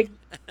get a stone.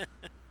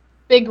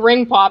 big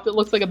ring pop that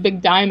looks like a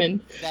big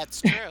diamond.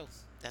 That's true.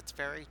 That's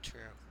very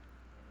true.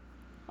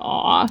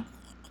 Aw.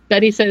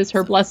 Betty says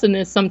her So,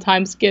 blessedness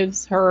sometimes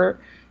gives her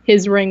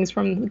his rings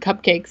from the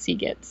cupcakes he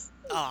gets.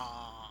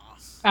 aw,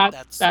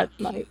 that's so That's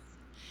nice. cute.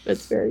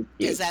 That's very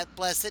Is cute. that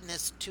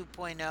Blessedness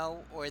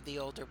 2.0 or the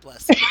older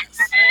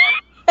Blessedness?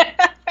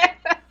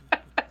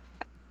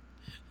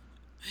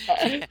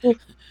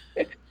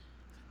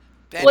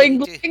 Betty, Bling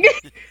do, bling.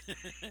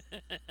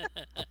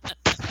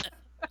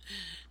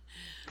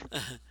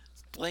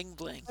 bling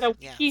bling. Got a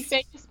winky Yes.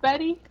 face,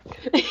 Betty.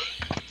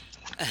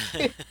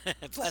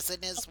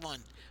 Blessedness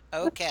 1.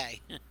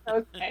 Okay.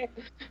 Okay.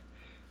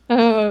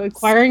 So,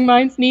 Inquiring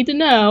minds need to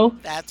know.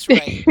 that's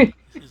right.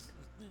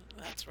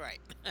 That's right.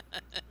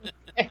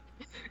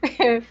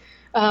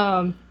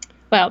 um,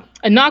 well,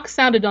 a knock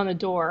sounded on the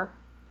door.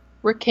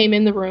 Rick came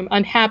in the room,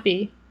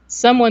 unhappy.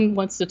 Someone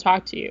wants to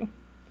talk to you.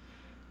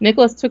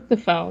 Nicholas took the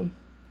phone.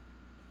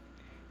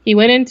 He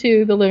went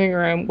into the living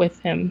room with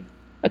him.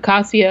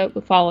 Acacia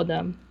followed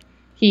them.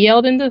 He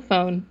yelled into the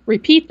phone,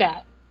 "Repeat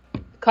that."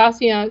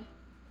 Acacia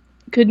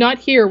could not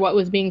hear what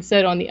was being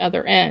said on the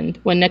other end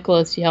when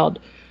Nicholas yelled,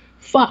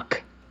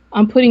 "Fuck!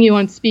 I'm putting you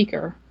on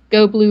speaker.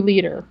 Go Blue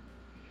Leader."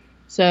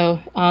 So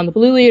the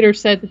Blue Leader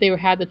said that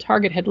the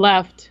target had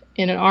left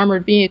in an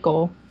armored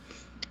vehicle.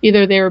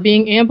 Either they were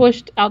being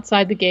ambushed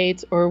outside the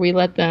gates, or we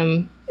let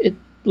them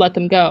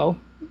go.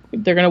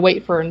 They're going to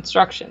wait for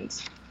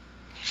instructions.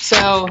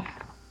 So,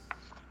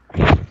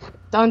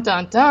 dun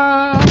dun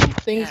dun,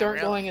 things Yeah, aren't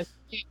really. going as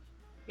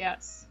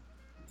yes.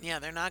 Yeah,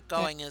 they're not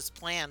going as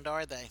planned,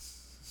 are they?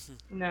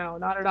 No,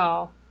 not at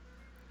all.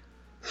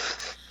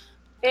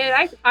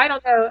 And I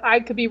don't know. I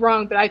could be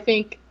wrong, but I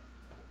think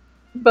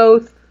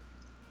both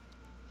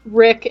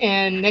Rick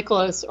and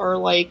Nicholas are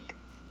like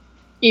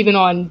even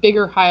on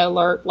bigger high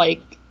alert.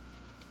 Like,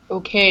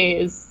 okay,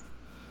 is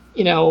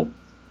you know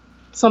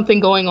something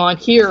going on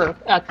here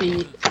at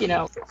the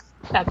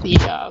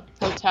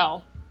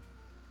hotel.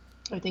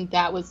 I think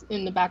that was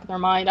in the back of their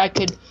mind. I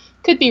could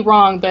be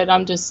wrong, but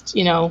I'm just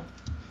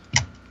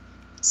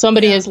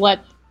somebody Yeah. has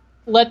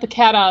let the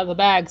cat out of the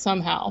bag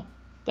somehow.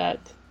 That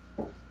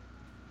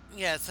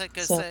Yeah, it's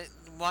because so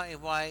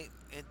why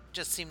it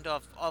just seemed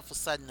awful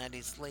sudden that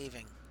he's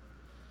leaving.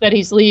 that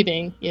he's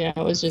leaving. It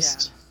was Yeah.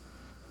 just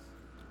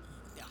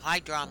Yeah, high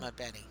drama,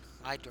 Betty.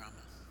 High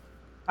drama.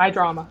 high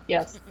drama.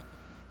 Yes,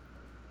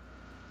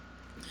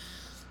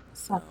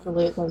 So,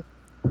 absolutely.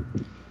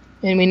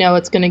 And we know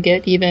it's going to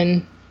get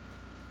even.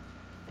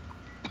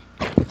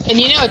 And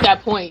at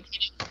that point,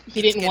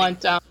 he it's didn't getting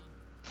want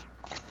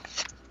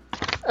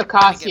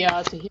gonna get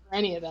Acacia to hear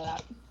any of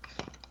that.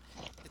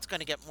 it's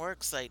gonna get more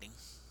exciting.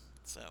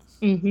 So,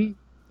 Mm-hmm.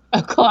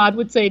 Claude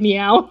would say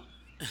meow.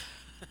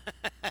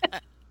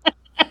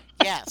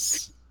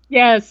 yes,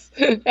 Yes.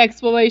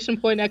 Exclamation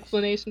point,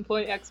 explanation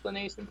point,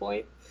 explanation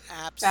point.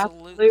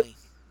 Absolutely. absolutely.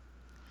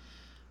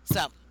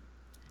 So,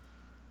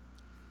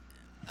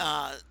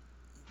 uh,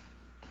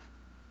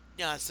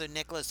 So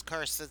Nicholas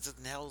curses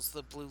and tells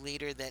the blue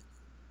leader that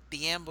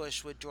the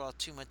ambush would draw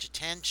too much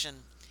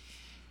attention.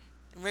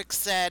 And Rick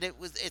said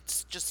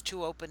it's just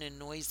too open and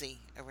noisy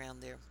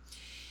around there.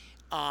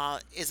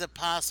 Is it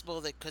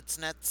possible that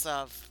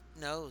Kuznetsov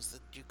knows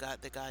that you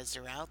got the guys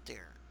are out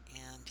there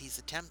and he's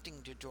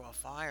attempting to draw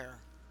fire?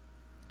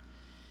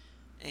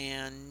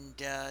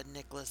 And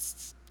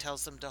Nicholas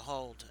tells them to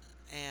hold.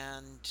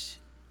 And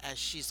as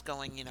she's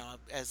going,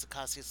 as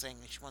Acacia's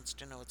saying that she wants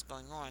to know what's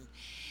going on,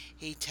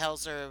 he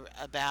tells her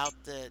about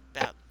the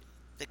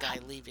guy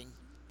leaving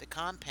the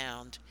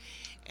compound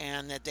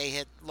and that they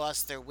had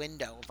lost their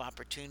window of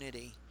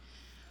opportunity.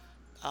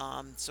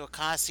 So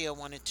Acacia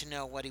wanted to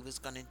know what he was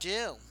going to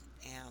do,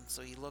 and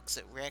so he looks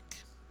at Rick,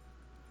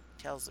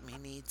 tells him he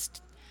needs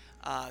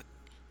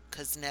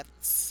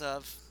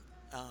Kuznetsov,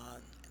 uh,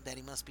 that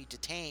he must be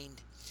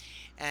detained,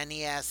 and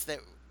he asks that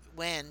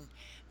Wen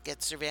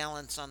get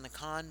surveillance on the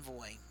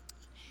convoy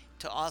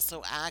to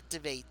also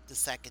activate the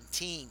second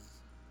team.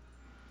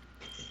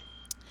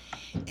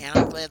 And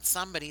I'm glad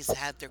somebody's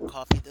had their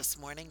coffee this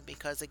morning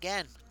because,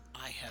 again,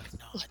 I have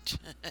not.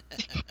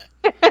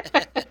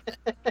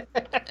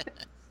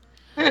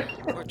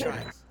 We're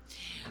trying.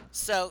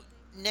 So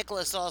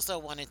Nicholas also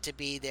wanted to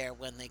be there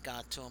when they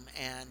got to him,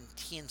 and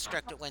he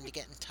instructed Wen to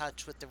get in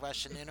touch with the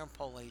Russian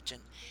Interpol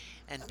agent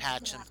and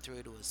patch him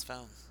through to his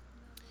phone.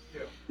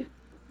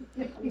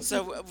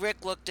 So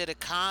Rick looked at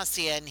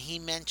Acacia and he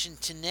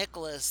mentioned to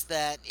Nicholas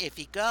that if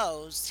he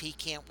goes, he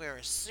can't wear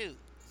a suit.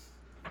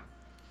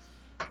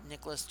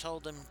 Nicholas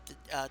told him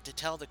to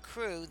tell the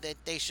crew that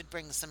they should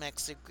bring some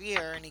extra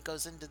gear, and he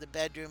goes into the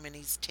bedroom and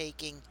he's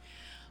taking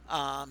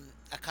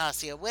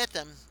Acacia with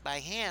him by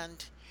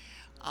hand,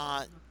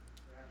 uh,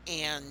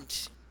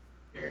 and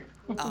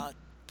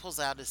pulls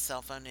out his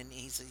cell phone and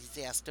he's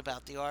asked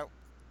about the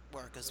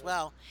artwork as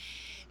well.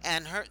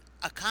 And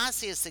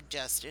Acacia's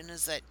suggestion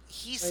is that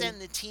he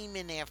send the team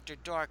in after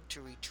dark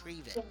to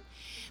retrieve it.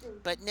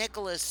 But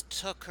Nicholas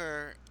took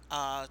her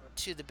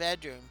to the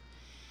bedroom,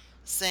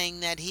 saying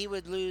that he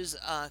would lose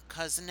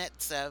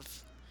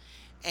Kuznetsov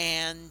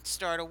and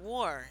start a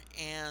war.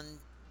 And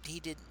he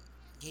didn't.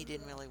 He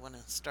didn't really want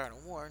to start a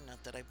war.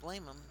 Not that I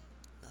blame him.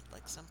 Not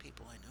like some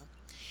people I know.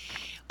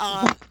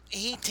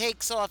 He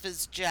takes off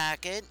his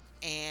jacket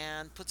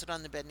and puts it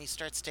on the bed, and he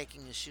starts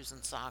taking his shoes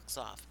and socks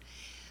off.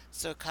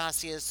 So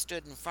Cassia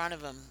stood in front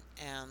of him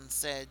and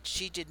said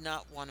she did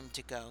not want him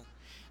to go,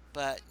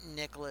 but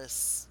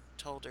Nicholas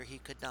told her he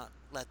could not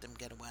let them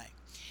get away.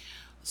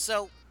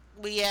 So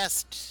we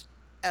asked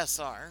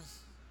SR,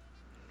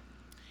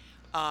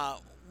 uh,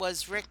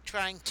 was Rick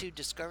trying to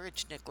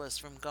discourage Nicholas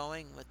from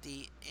going with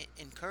the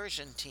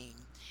incursion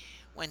team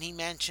when he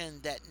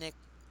mentioned that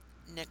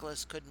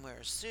Nicholas couldn't wear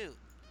a suit?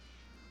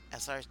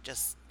 SR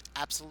just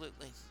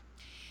absolutely.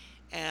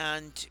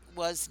 And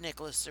was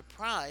Nicholas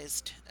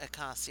surprised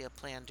Acacia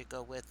planned to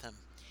go with him?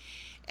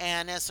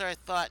 And SR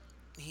thought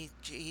he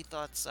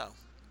thought so,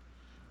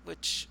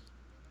 which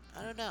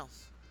I don't know.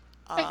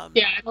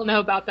 Yeah, I don't know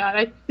about that.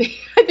 I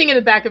think in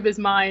the back of his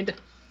mind,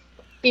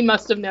 he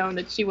must have known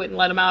that she wouldn't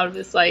let him out of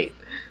his sight.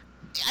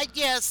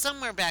 Yeah,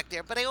 somewhere back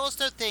there. But I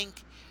also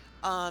think,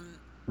 um,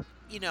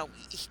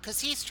 because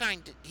he's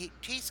trying to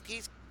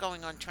he's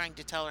going on trying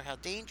to tell her how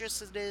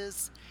dangerous it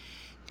is,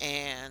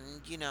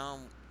 and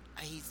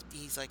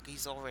he's like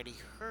he's already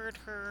heard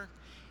her,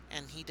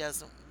 and he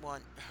doesn't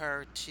want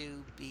her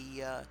to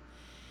be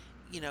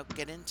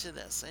get into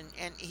this,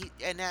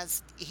 and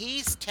as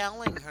he's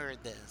telling her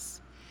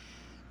this,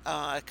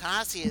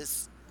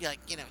 Acacia's like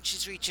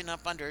she's reaching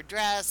up under her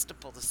dress to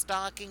pull the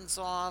stockings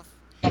off,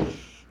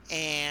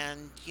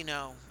 and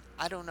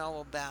I don't know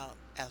about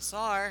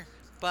SR,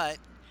 but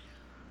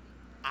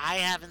I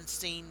haven't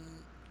seen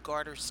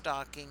garter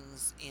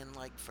stockings in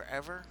like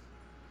forever.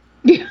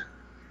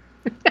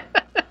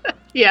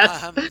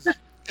 Yes.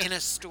 In a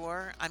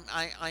store.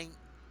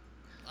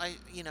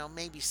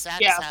 Maybe Saks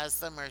Yeah. has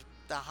them, or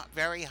the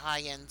very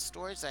high end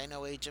stores. I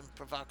know Agent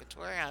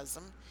Provocateur has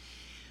them,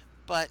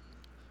 but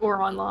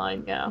Or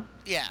online, yeah.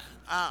 yeah,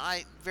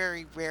 I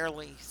very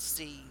rarely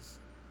see,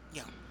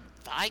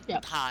 thigh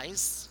Yep.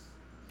 highs,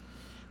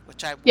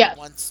 which I wore Yes.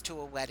 once to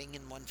a wedding,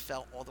 and one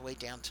fell all the way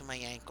down to my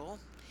ankle.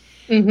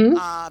 Mm-hmm.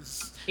 Um,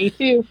 Me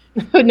too.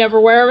 Would never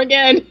wear them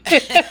again.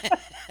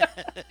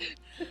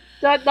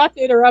 Not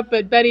to interrupt,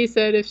 but Betty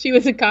said if she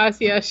was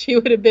Acacia, she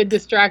would have been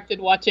distracted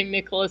watching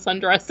Nicholas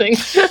undressing.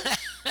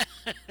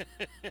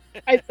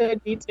 I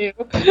said, me too.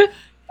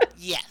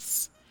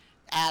 yes,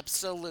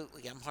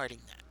 absolutely. I'm hearting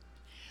that.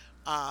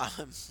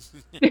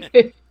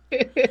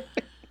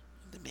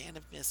 The man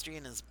of mystery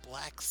in his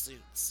black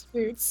suits.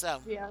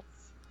 So, Yes.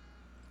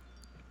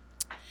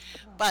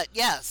 but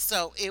yeah,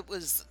 so it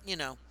was,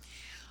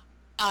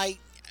 I,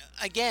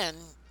 again,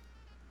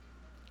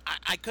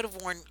 I could have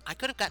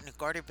gotten a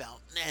garter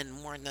belt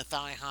and worn the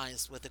thigh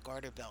highs with a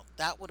garter belt.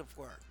 That would have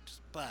worked.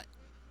 But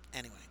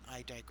anyway,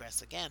 I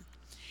digress again.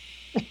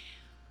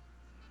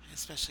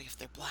 Especially if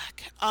they're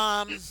black.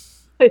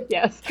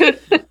 Yes.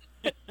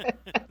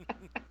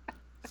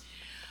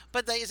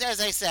 But as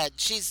I said,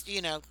 she's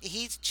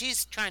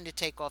trying to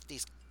take off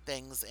these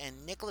things,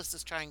 and Nicholas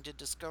is trying to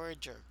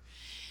discourage her,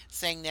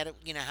 saying that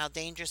how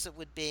dangerous it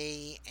would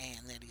be,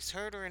 and that he's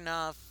hurt her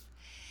enough.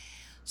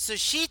 So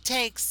she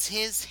takes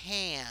his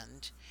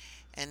hand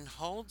and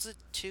holds it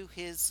to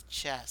his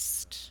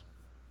chest.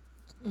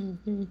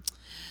 Hmm.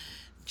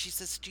 She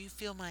says, "Do you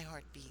feel my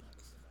heartbeat?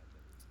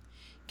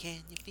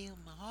 Can you feel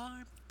my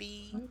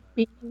heartbeat?"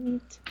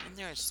 Beat. Isn't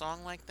there a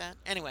song like that?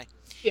 Anyway,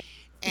 Yeah.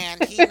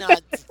 and he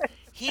nods.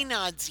 He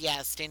nods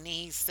yes, and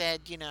he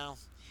said,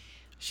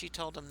 she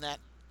told him that,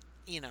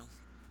 you know,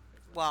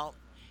 well,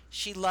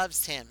 she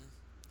loves him,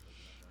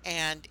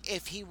 and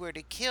if he were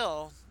to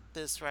kill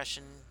this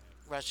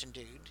Russian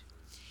dude,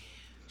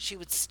 she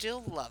would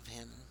still love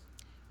him,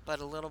 but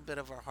a little bit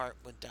of her heart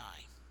would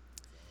die.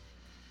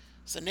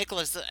 So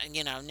Nicholas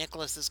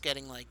is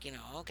getting like,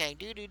 okay,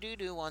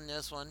 do on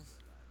this one,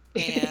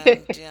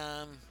 and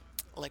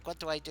like, what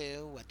do I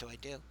do? What do I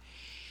do?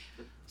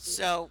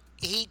 So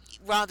he,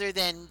 rather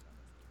than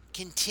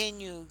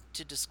continue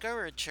to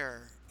discourage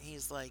her,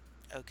 he's like,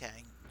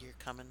 okay, you're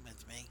coming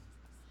with me,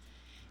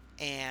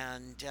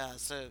 and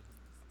so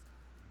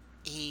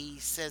he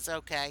says,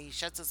 okay. He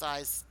shuts his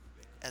eyes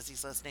as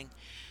he's listening.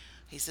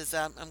 He says,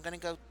 I'm going to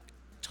go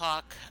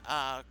talk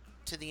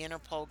to the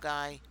Interpol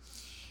guy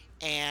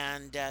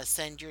and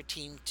send your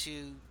team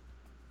to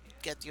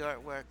get the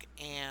artwork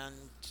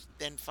and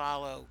then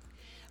follow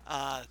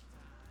uh,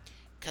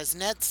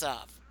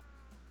 Kuznetsov.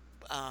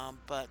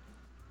 But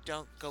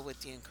don't go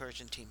with the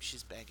incursion team.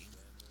 She's begging.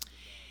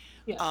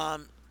 Yeah.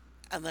 Um,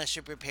 unless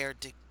you're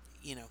prepared to,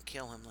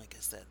 kill him, like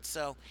I said.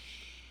 So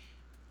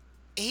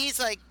he's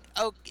like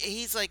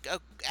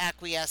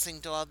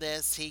acquiescing to all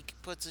this. He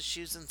puts his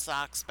shoes and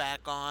socks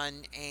back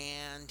on,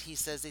 and he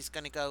says he's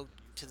going to go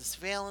to the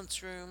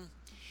surveillance room.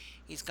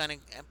 He's going to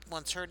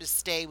wants her to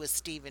stay with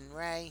Stephen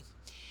Ray,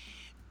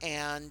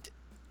 and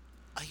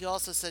he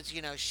also says,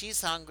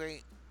 she's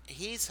hungry,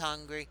 he's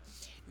hungry.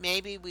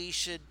 Maybe we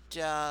should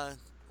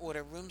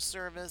order room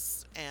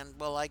service, and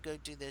while I go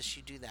do this,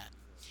 you do that.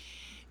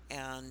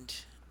 And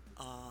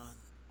uh,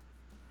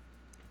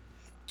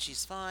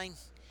 she's fine.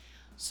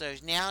 So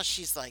now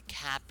she's like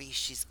happy.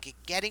 She's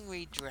getting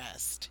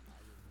redressed.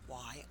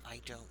 Why?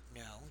 I don't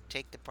know.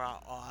 Take the bra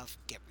off.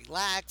 Get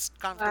relaxed,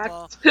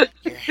 comfortable. Relax.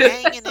 You're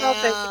hanging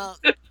That's what I'm out.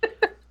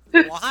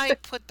 Why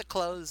put the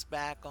clothes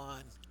back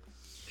on?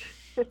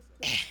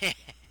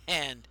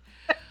 And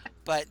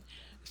but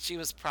she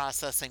was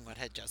processing what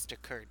had just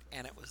occurred,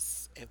 and it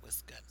was Yeah, it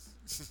was good.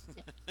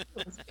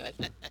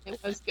 It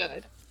was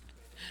good.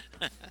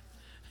 good.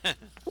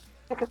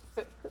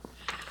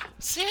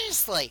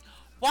 Seriously,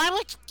 why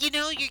would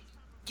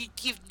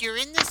you're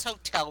in this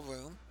hotel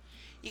room?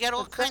 You got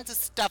all That's it. kinds of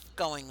stuff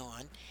going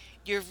on.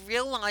 You're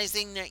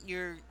realizing that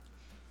you're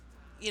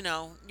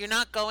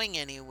not going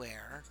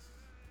anywhere.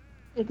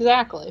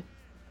 Exactly.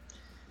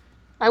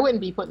 I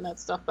wouldn't be putting that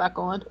stuff back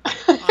on.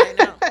 I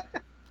know.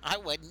 I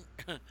wouldn't.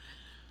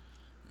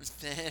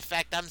 In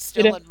fact,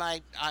 You know,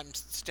 I'm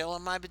still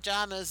in my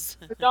pajamas.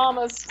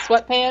 pajamas,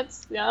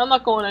 sweatpants. Yeah, I'm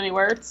not going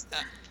anywhere.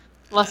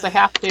 Unless I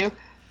have to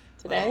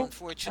Well, today.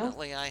 Yeah.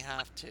 unfortunately, I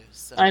have to.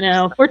 So I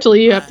know.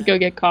 Fortunately, you have to I go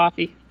get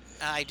coffee.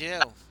 I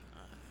do.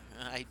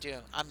 I do.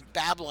 I'm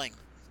babbling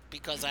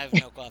because I have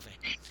no coffee.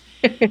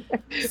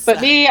 So, But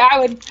me, I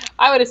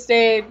would have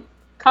stayed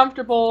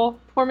comfortable.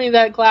 Pour me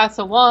that glass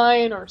of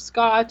wine or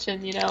scotch,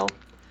 and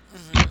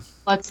mhm.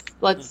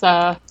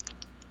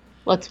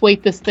 let's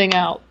wait this thing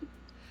out.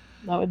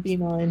 That would be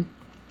mine.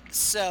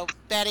 So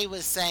Betty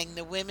was saying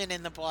the women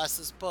in the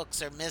boss's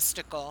books are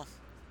mystical,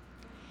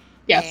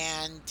 Yes.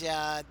 and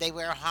they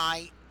wear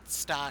high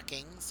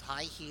stockings,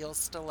 high heel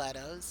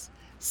stilettos,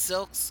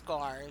 silk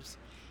scarves,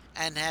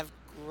 and have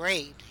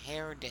great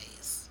hair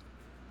days.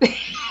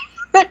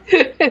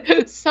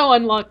 So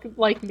unlike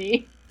like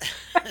me.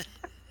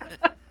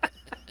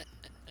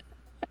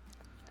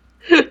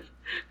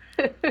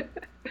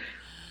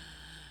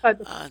 Had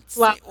the Let's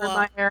see. flower in Well,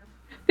 my hair.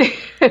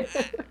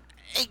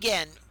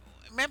 again,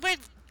 remember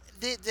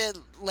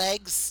the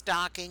legs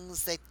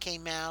stockings that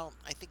came out?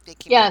 I think they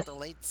came out Yes. the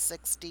late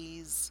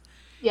 '60s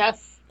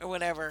Yes. or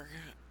whatever,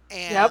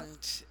 Yep.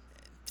 and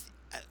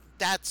uh,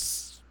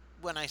 that's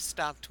when I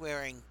stopped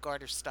wearing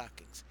garter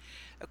stockings.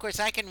 Of course,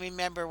 I can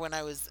remember when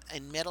I was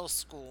in middle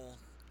school.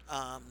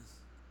 Um,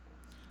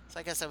 so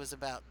I guess I was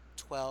about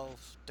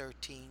 12,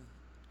 13,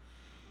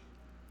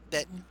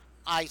 that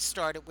I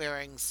started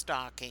wearing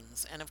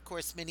stockings. And of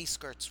course, mini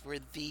skirts were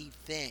the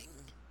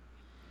thing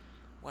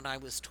when I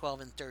was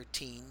 12 and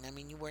 13. I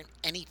mean, you weren't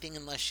anything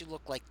unless you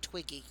looked like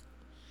Twiggy,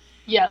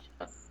 Yes.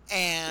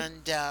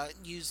 and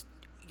used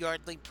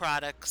Yardley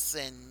products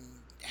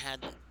and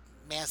had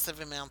massive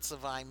amounts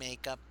of eye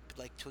makeup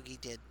like Twiggy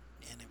did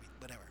and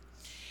whatever.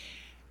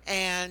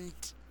 And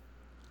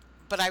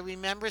but I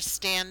remember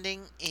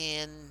standing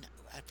in,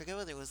 I forget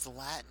whether it was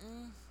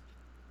Latin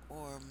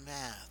or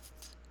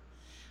math.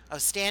 I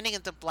was standing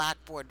at the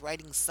blackboard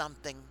writing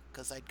something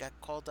because I got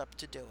called up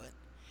to do it.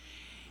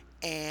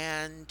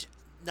 And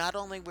not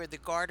only were the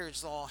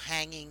garters all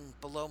hanging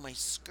below my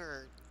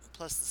skirt,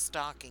 plus the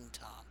stocking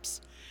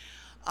tops,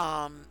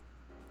 um,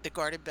 the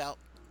garter belt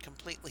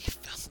completely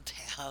fell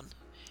down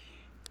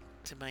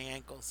to my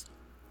ankles.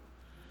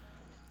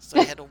 So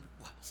I had to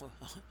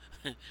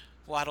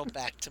waddle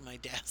back to my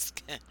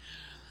desk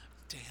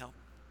to help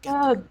get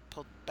Uh, them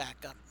pulled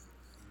back up.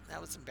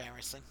 That was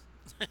embarrassing.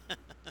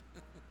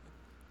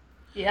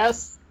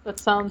 yes, that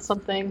sounds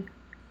something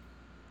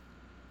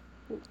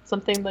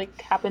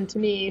like happened to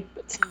me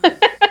Mm.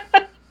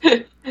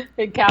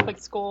 in Catholic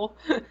school.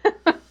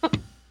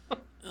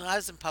 Well, I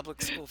was in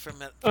public school for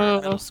Uh,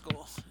 middle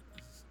school.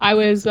 I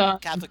I was was in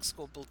Catholic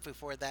school both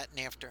before that and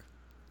after.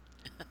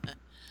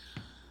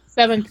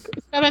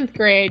 seventh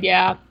grade.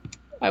 Yeah,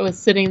 I was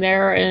sitting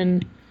there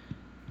and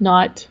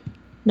not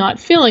not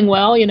feeling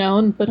well,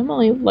 but I'm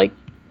only like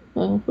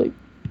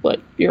what,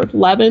 you're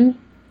 11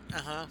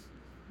 Uh huh.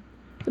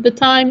 at the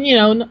time,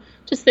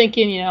 just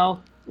thinking,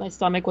 my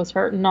stomach was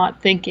hurting,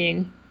 not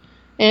thinking.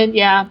 And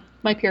yeah,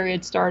 my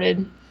period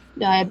started.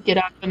 I'd get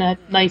up in a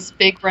nice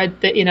big red,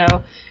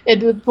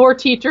 and the poor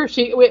teacher,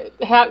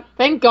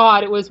 thank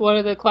God it was one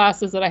of the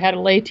classes that I had a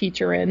lay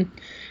teacher in,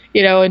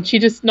 and she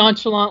just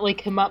nonchalantly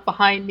came up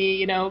behind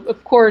me.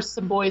 Of course,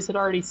 some boys had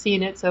already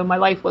seen it, so my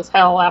life was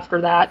hell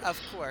after that.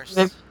 Of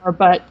course.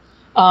 But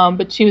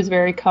she was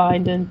very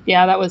kind, and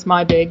yeah, that was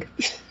my big.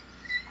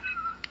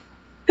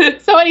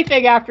 So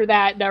anything after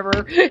that never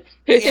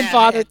it Yeah,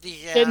 bothered,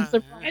 didn't yeah.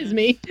 surprise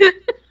me.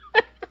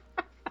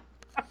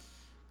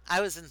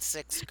 I was in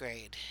sixth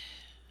grade,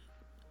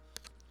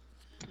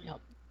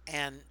 Yep.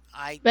 and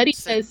I Betty said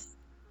says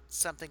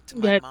something to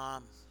my that.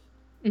 mom,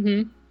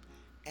 Hmm.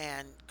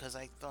 and because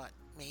I thought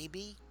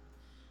maybe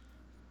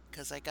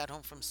because I got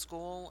home from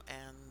school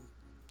and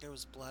there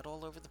was blood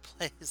all over the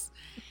place,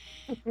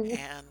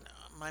 and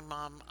my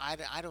mom, I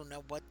don't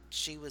know what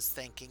she was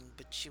thinking,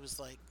 but she was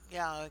like,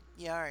 yeah,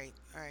 yeah, all right,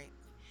 all right.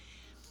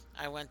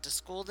 I went to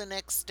school the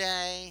next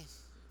day,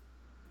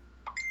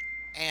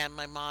 and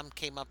my mom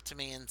came up to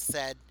me and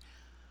said,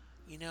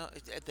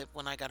 that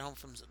when I got home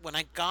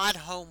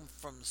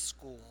from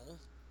school,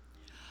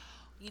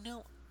 you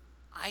know,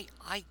 I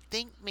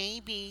think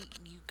maybe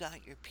you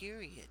got your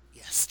period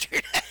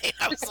yesterday.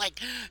 I was like,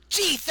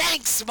 gee,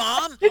 thanks,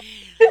 mom.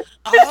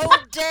 A whole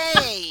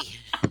day,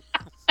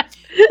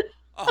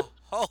 a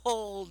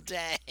whole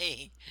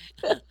day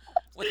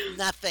with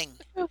nothing.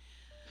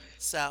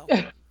 So,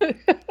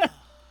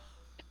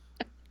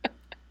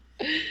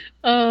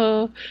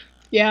 Oh,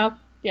 yeah,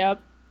 yeah.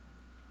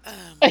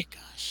 oh my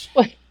gosh.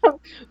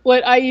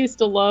 What I used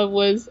to love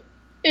was,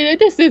 and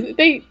this is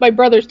they. My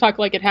brothers talk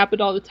like it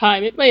happened all the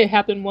time. It may have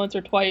happened once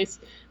or twice,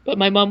 but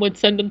my mom would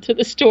send them to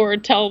the store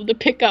and tell them to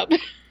pick up.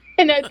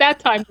 And at that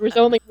time, there was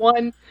only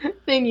one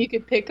thing you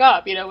could pick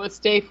up. Was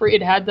Stay Free.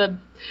 It had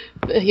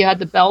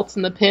the belts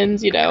and the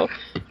pins. I'm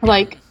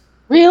like,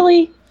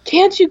 really?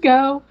 Can't you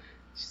go?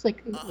 She's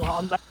like, well,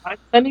 I'm not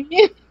sending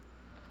you.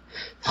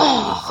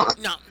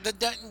 No,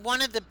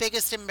 one of the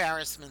biggest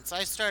embarrassments.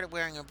 I started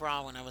wearing a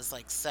bra when I was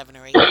like 7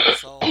 or 8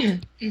 years old,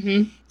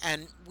 Hmm.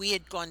 and we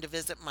had gone to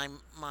visit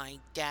my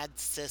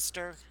dad's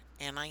sister,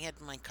 and I had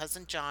my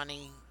cousin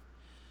Johnny,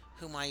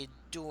 whom I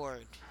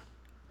adored.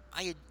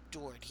 I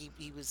adored.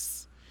 He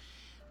was,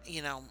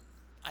 you know,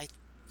 I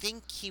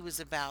think he was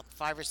about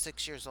 5 or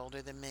 6 years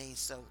older than me,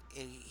 so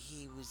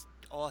he was.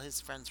 All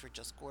his friends were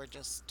just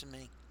gorgeous to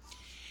me,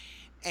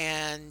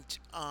 and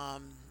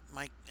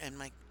my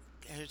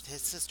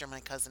his sister,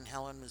 my cousin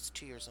Helen, was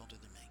 2 years older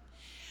than me.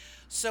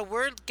 So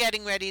we're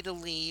getting ready to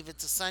leave.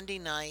 It's a Sunday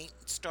night.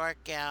 It's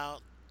dark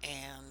out,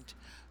 and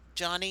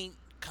Johnny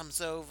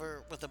comes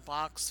over with a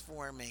box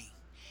for me,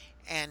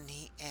 and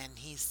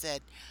he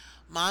said,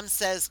 "Mom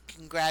says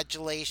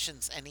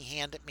congratulations," and he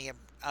handed me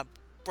a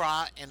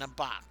bra in a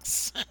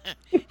box.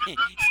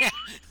 Yeah,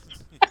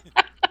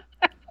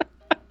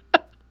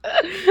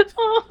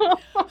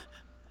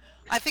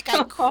 I think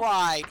I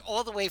cried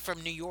all the way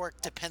from New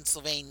York to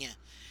Pennsylvania.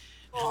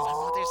 And my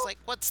mother's like,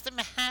 "What's the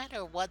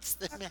matter? What's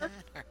the matter?"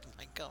 I'm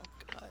like, "Oh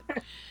God."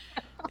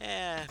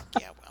 Yeah,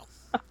 yeah. Well,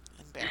 Oh,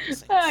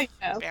 embarrassings,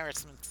 yeah,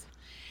 embarrassments.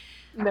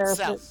 So,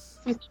 embarrassment.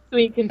 Something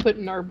we can put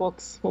in our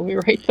books when we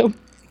write them.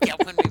 yeah,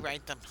 when we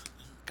write them,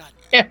 God,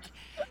 Yeah.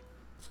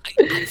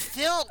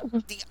 Phil.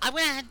 I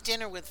went and had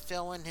dinner with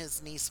Phil and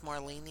his niece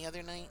Marlene the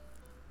other night,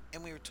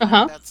 and we were Uh talking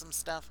huh. about some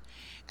stuff.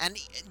 And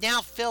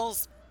now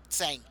Phil's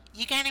saying,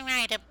 "You gotta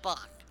write a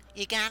book.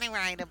 You gotta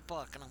write a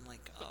book." And I'm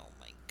like, "Oh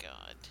my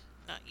God,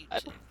 not you I,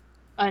 too."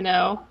 I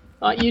know.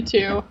 Not you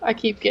too. I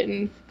keep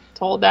getting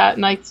told that,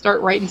 and I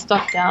start writing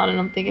stuff down, and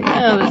I'm thinking,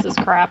 oh, this is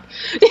crap.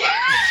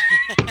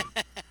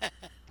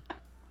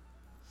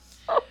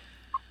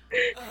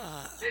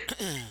 Uh,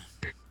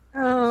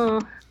 Oh,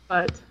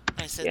 but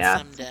I said yeah,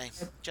 someday,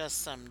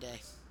 just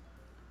someday.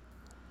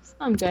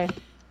 someday.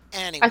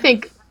 I Anyway,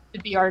 think that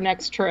should be our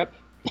next trip.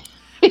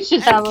 We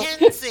should and have a.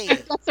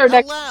 Kenzie, That's our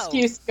next hello.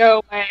 excuse to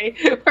go away.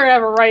 We're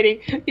have a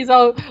writing.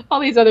 All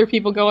these other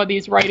people go on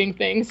these writing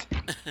things.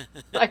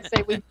 I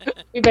say we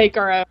make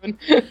our own.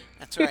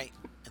 That's right.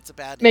 That's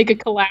about it. Make a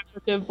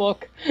collaborative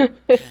book.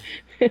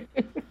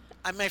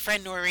 My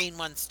friend Noreen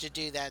wants to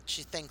do that.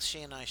 She thinks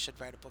she and I should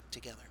write a book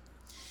together.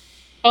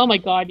 Oh my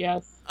God,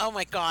 yes. Oh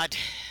my God.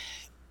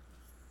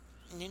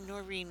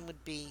 Noreen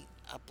would be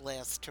a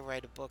blast to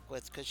write a book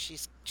with because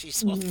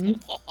she's off the Hmm.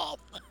 wall.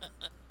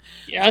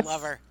 I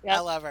love Yes. her. I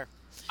Yes. love her.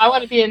 I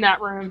want to be in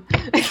that room.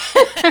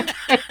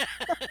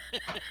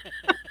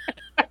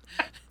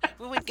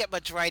 We wouldn't get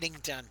much writing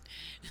done.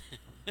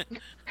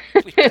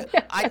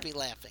 I'd be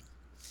laughing.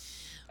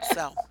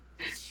 So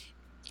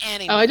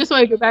Oh, I anyway, just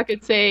want to go back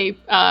and say,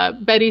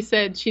 Betty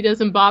said she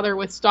doesn't bother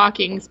with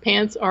stockings.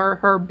 Pants are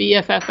her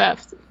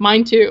BFFs.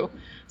 Mine too,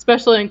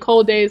 especially in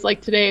cold days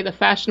like today, the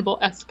fashionable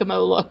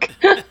Eskimo look.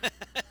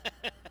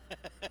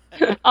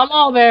 I'm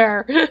all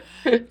there.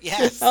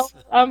 yes.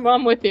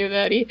 I'm with you,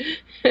 Betty.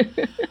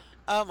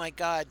 Oh my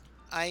God.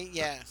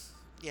 Yeah,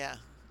 yeah.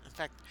 In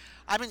fact,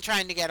 I've been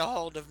trying to get a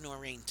hold of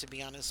Noreen. To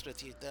be honest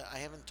with you, I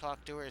haven't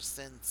talked to her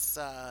since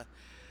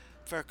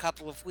for a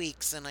couple of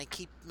weeks, and I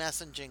keep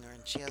messaging her,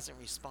 and she hasn't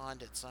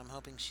responded. So I'm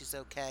hoping she's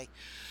okay.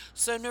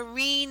 So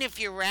Noreen, if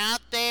you're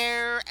out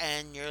there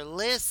and you're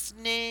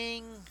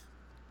listening,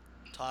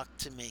 talk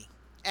to me.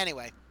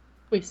 Anyway,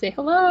 We say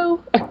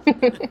hello.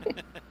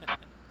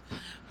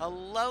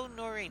 hello,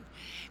 Noreen.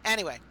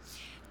 Anyway,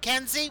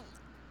 Kenzie,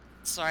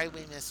 sorry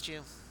we missed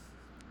you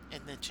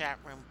in the chat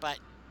room, but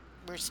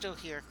we're still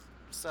here.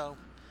 So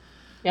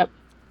Yep.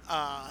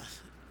 uh,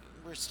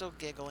 we're still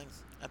giggling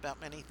about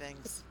many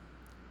things.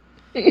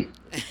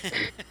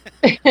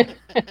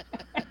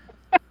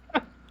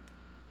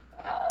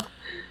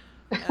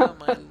 Oh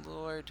my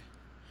lord.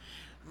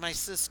 My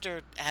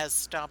sister has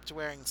stopped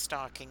wearing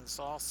stockings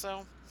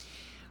also.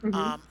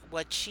 Hmm.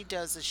 What she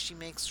does is she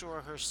makes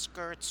sure her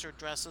skirts or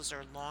dresses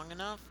are long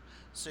enough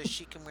so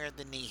she can wear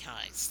the knee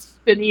highs.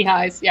 The knee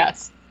highs,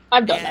 yes.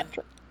 I've done that And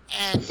trick.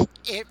 and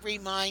it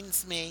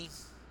reminds me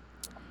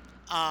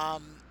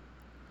um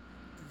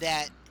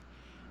that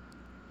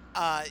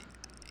uh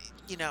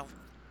you know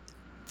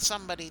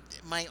somebody,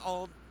 my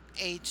old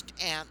aged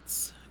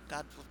aunts,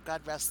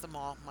 God rest them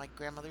all, my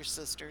grandmother's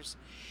sisters,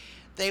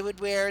 they would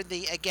wear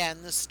the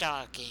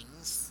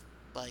stockings,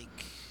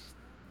 like,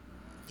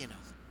 you know,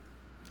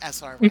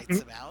 SR writes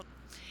Hmm. about.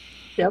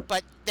 Yep.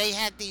 But they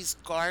had these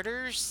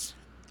garters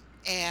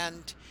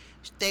and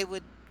they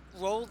would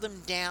roll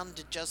them down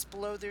to just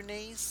below their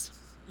knees.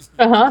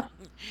 Uh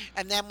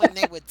And then when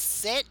they would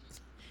sit,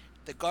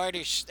 the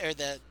garters or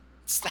the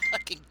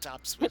stocking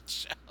tops would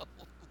show.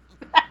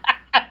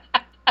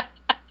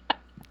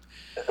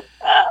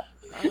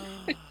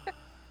 Oh.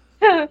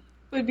 huh.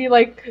 Would be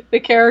like the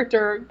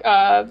character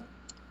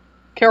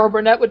Carol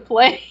Burnett would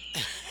play.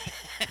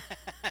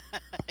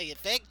 You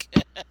think?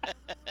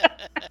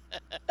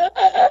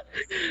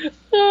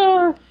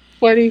 Ah,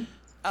 funny.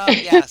 Oh,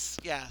 yes,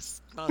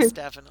 yes, most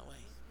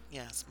definitely.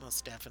 Yes,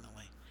 most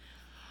definitely.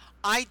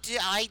 I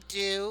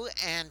do,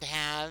 and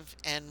have,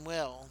 and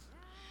will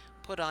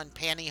put on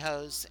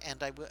pantyhose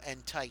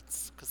and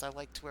tights because I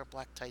like to wear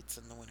black tights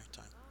in the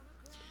wintertime.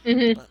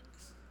 Hmm. But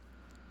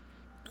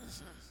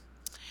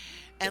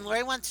and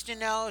Lori wants to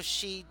know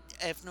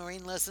if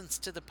Noreen listens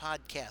to the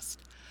podcast.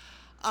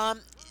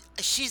 Um,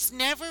 she's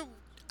never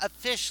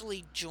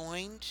officially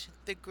joined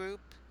the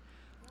group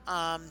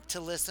to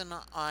listen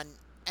on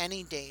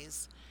any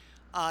days.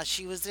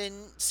 She was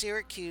in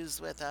Syracuse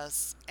with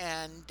us,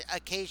 and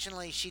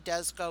occasionally she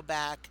does go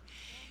back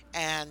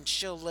and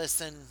she'll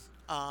listen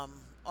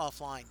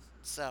offline.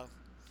 So,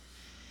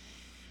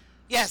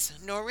 yes,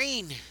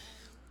 Noreen,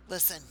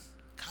 listen,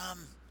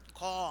 come,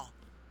 call.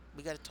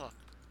 We got to talk.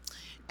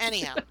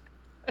 Anyhow,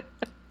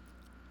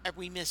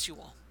 we miss you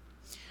all.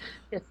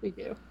 Yes, we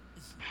do.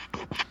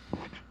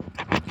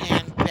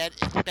 And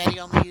Betty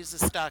only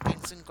uses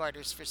stockings and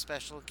garters for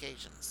special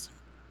occasions.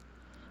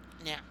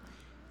 Now,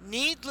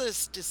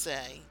 needless to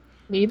say,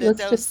 that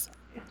Needless to say.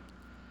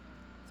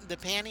 the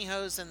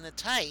pantyhose and the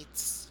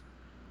tights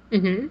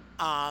Hmm.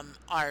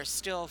 are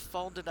still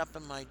folded up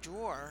in my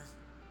drawer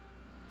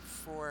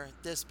for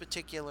this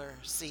particular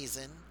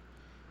season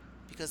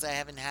because I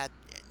haven't had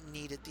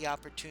needed the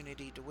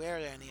opportunity to wear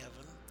any of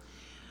them.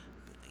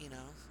 You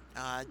know,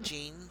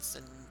 jeans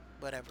and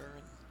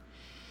whatever.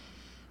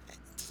 And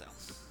so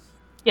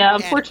Yeah, anyway,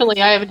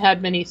 unfortunately, I haven't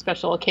had many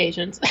special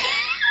occasions.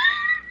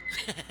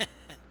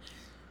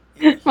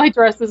 yeah. My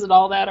dresses and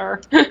all that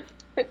are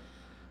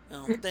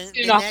Well, the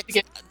soon the off to next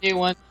get new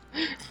ones.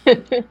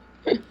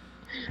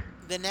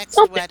 the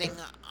next Something. wedding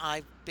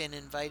I've been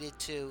invited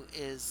to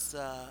is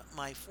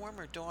my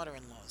former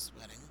daughter-in-law's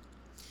wedding.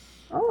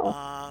 Oh,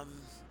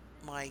 Um,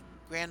 my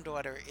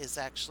granddaughter is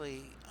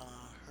actually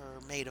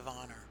her maid of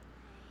honor.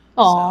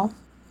 aw,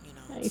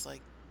 So, nice. it's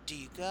like, do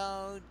you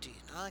go? Do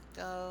you not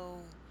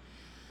go?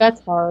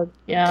 That's hard.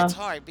 It's Yeah,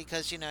 hard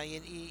because,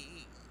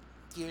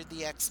 you're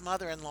the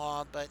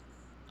ex-mother-in-law, but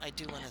I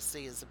do want to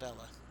see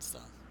Isabella. So,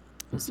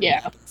 we'll see what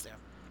yeah, happens there.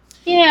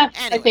 yeah.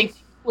 I Anyway, think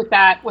with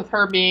that, with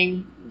her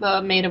being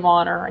the maid of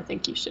honor, I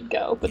think you should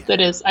go. But yeah, that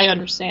is, I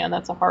understand.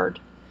 That's a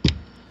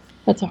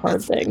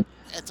hard it's thing.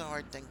 it's a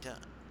hard thing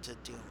to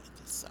deal with.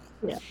 So,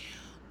 Yeah.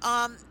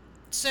 um,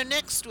 so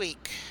next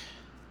week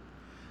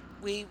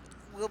we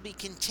will be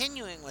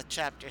continuing with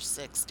chapter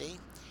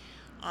 60.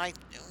 I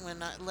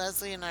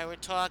Leslie and I were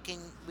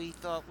talking, we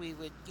thought we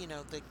would,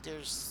 like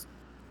there's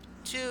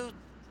two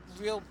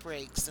real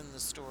breaks in the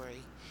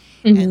story.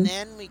 And Hmm.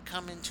 then we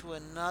come into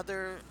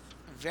another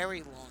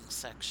very long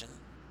section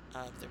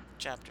of the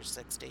chapter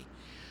 60.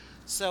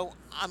 So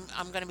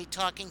I'm going to be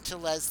talking to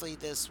Leslie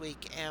this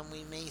week, and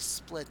we may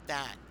split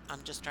that.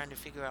 I'm just trying to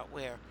figure out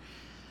where,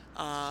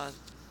 uh,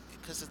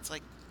 because it's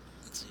like,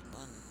 let's see,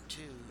 one,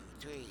 two,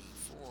 three,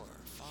 four,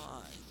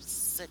 five,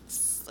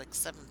 six, like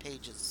 7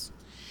 pages.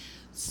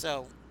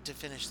 So to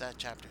finish that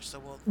chapter, so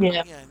we'll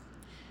Yeah. yeah.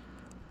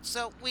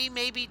 So we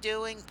may be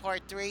doing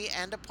part three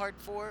and a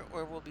part four,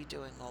 or we'll be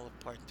doing all of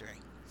part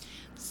three.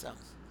 So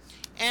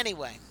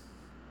anyway,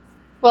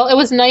 Well, it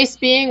was nice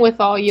being with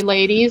all you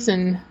ladies,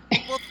 and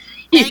well,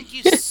 thank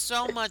you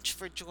so much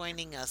for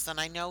joining us, and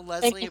I know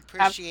thank Leslie you for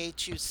having.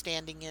 appreciates you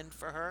standing in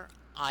for her.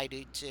 I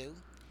do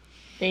too.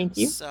 Thank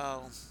you.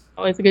 So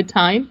Always a good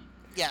time.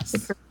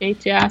 yes,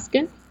 Appreciate you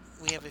asking.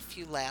 we have a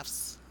few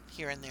laughs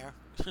here and there.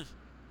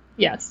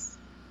 Yes,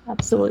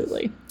 So,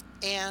 absolutely.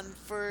 and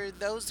for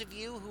those of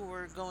you who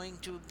are going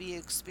to be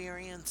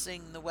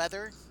experiencing the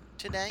weather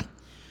today,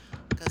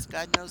 because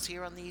God knows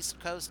here on the east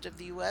coast of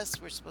the U.S.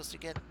 we're supposed to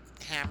get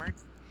hammered.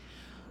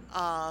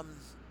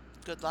 Um,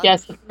 Good luck.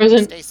 Yes, the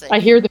frozen. Stay I safe.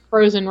 hear the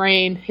frozen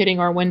rain hitting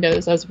our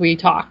windows as we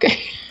talk.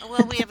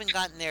 Well, we haven't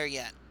gotten there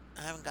yet.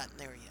 I haven't gotten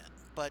there yet.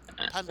 But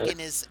Pumpkin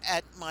is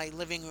at my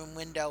living room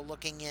window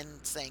looking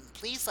in, saying,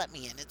 "Please let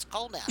me in. It's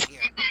cold out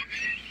here."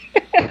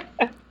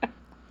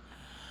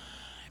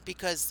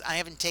 Because I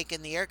haven't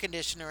taken the air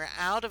conditioner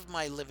out of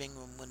my living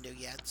room window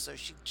yet, so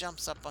she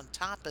jumps up on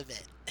top of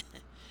it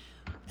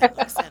and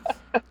looks in.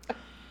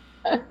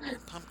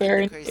 Pumpkin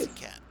the Very crazy nice.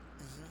 cat.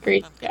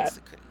 Great Pumpkin's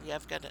cat. yeah.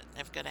 I've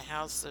got a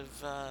house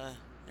of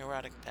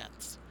neurotic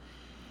pets.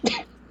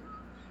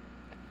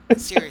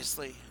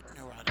 Seriously,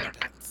 neurotic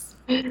pets.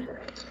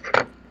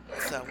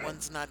 So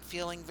one's not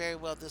feeling very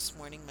well this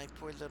morning, my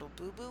poor little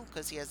boo boo,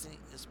 because he hasn't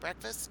eaten his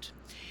breakfast.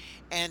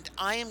 And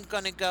I am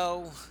gonna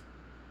go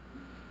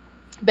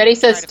Betty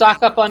says try to stock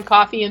find up on coffee.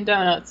 coffee and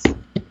donuts.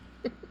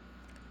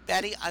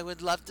 Betty, I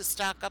would love to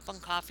stock up on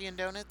coffee and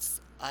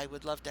donuts. I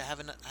would love to have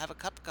a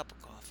cup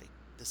of coffee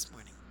this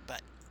morning,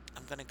 but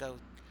I'm gonna go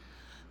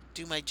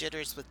do my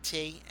jitters with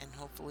tea, and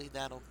hopefully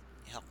that'll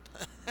help.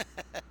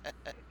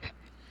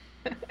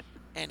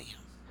 Anyhow,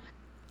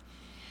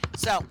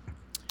 so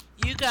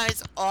you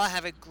guys all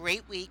have a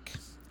great week,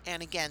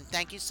 and again,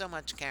 thank you so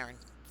much, Karen,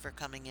 for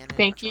coming in and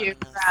Thank you joining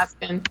for us.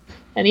 asking.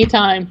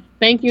 Anytime.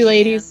 Thank you,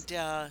 ladies.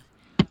 And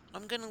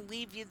I'm going to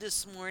leave you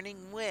this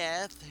morning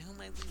with who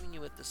am I leaving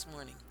you with this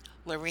morning?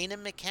 Lorena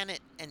McKennitt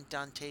and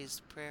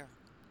Dante's Prayer.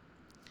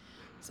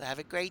 So have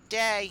a great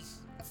day.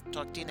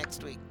 Talk to you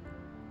next week.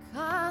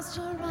 Cast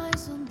your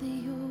eyes on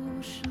the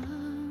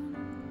ocean,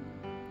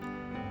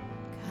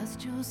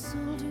 cast your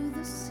soul to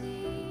the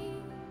sea,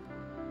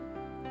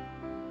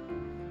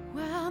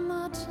 where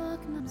the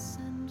darkness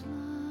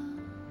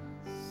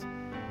endless.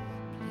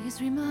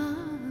 Please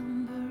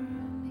remember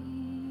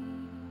me.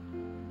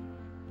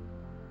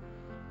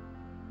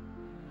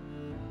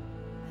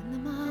 And the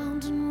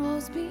mountain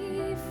rose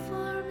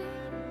before me,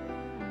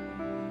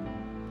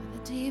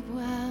 with a deep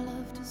well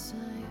of desire.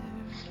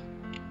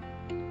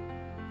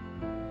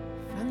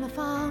 From the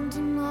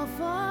fountain of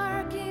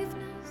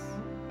forgiveness,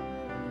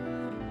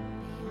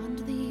 beyond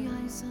the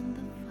ice and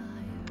the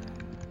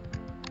fire.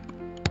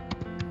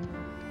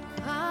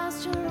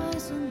 Cast your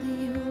eyes on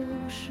the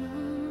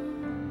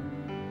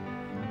ocean,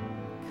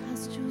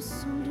 cast your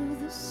soul to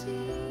the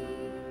sea.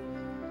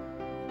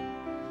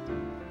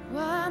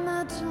 When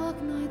the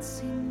dark night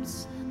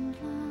seems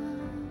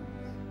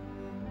endless,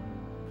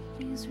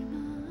 please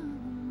remember.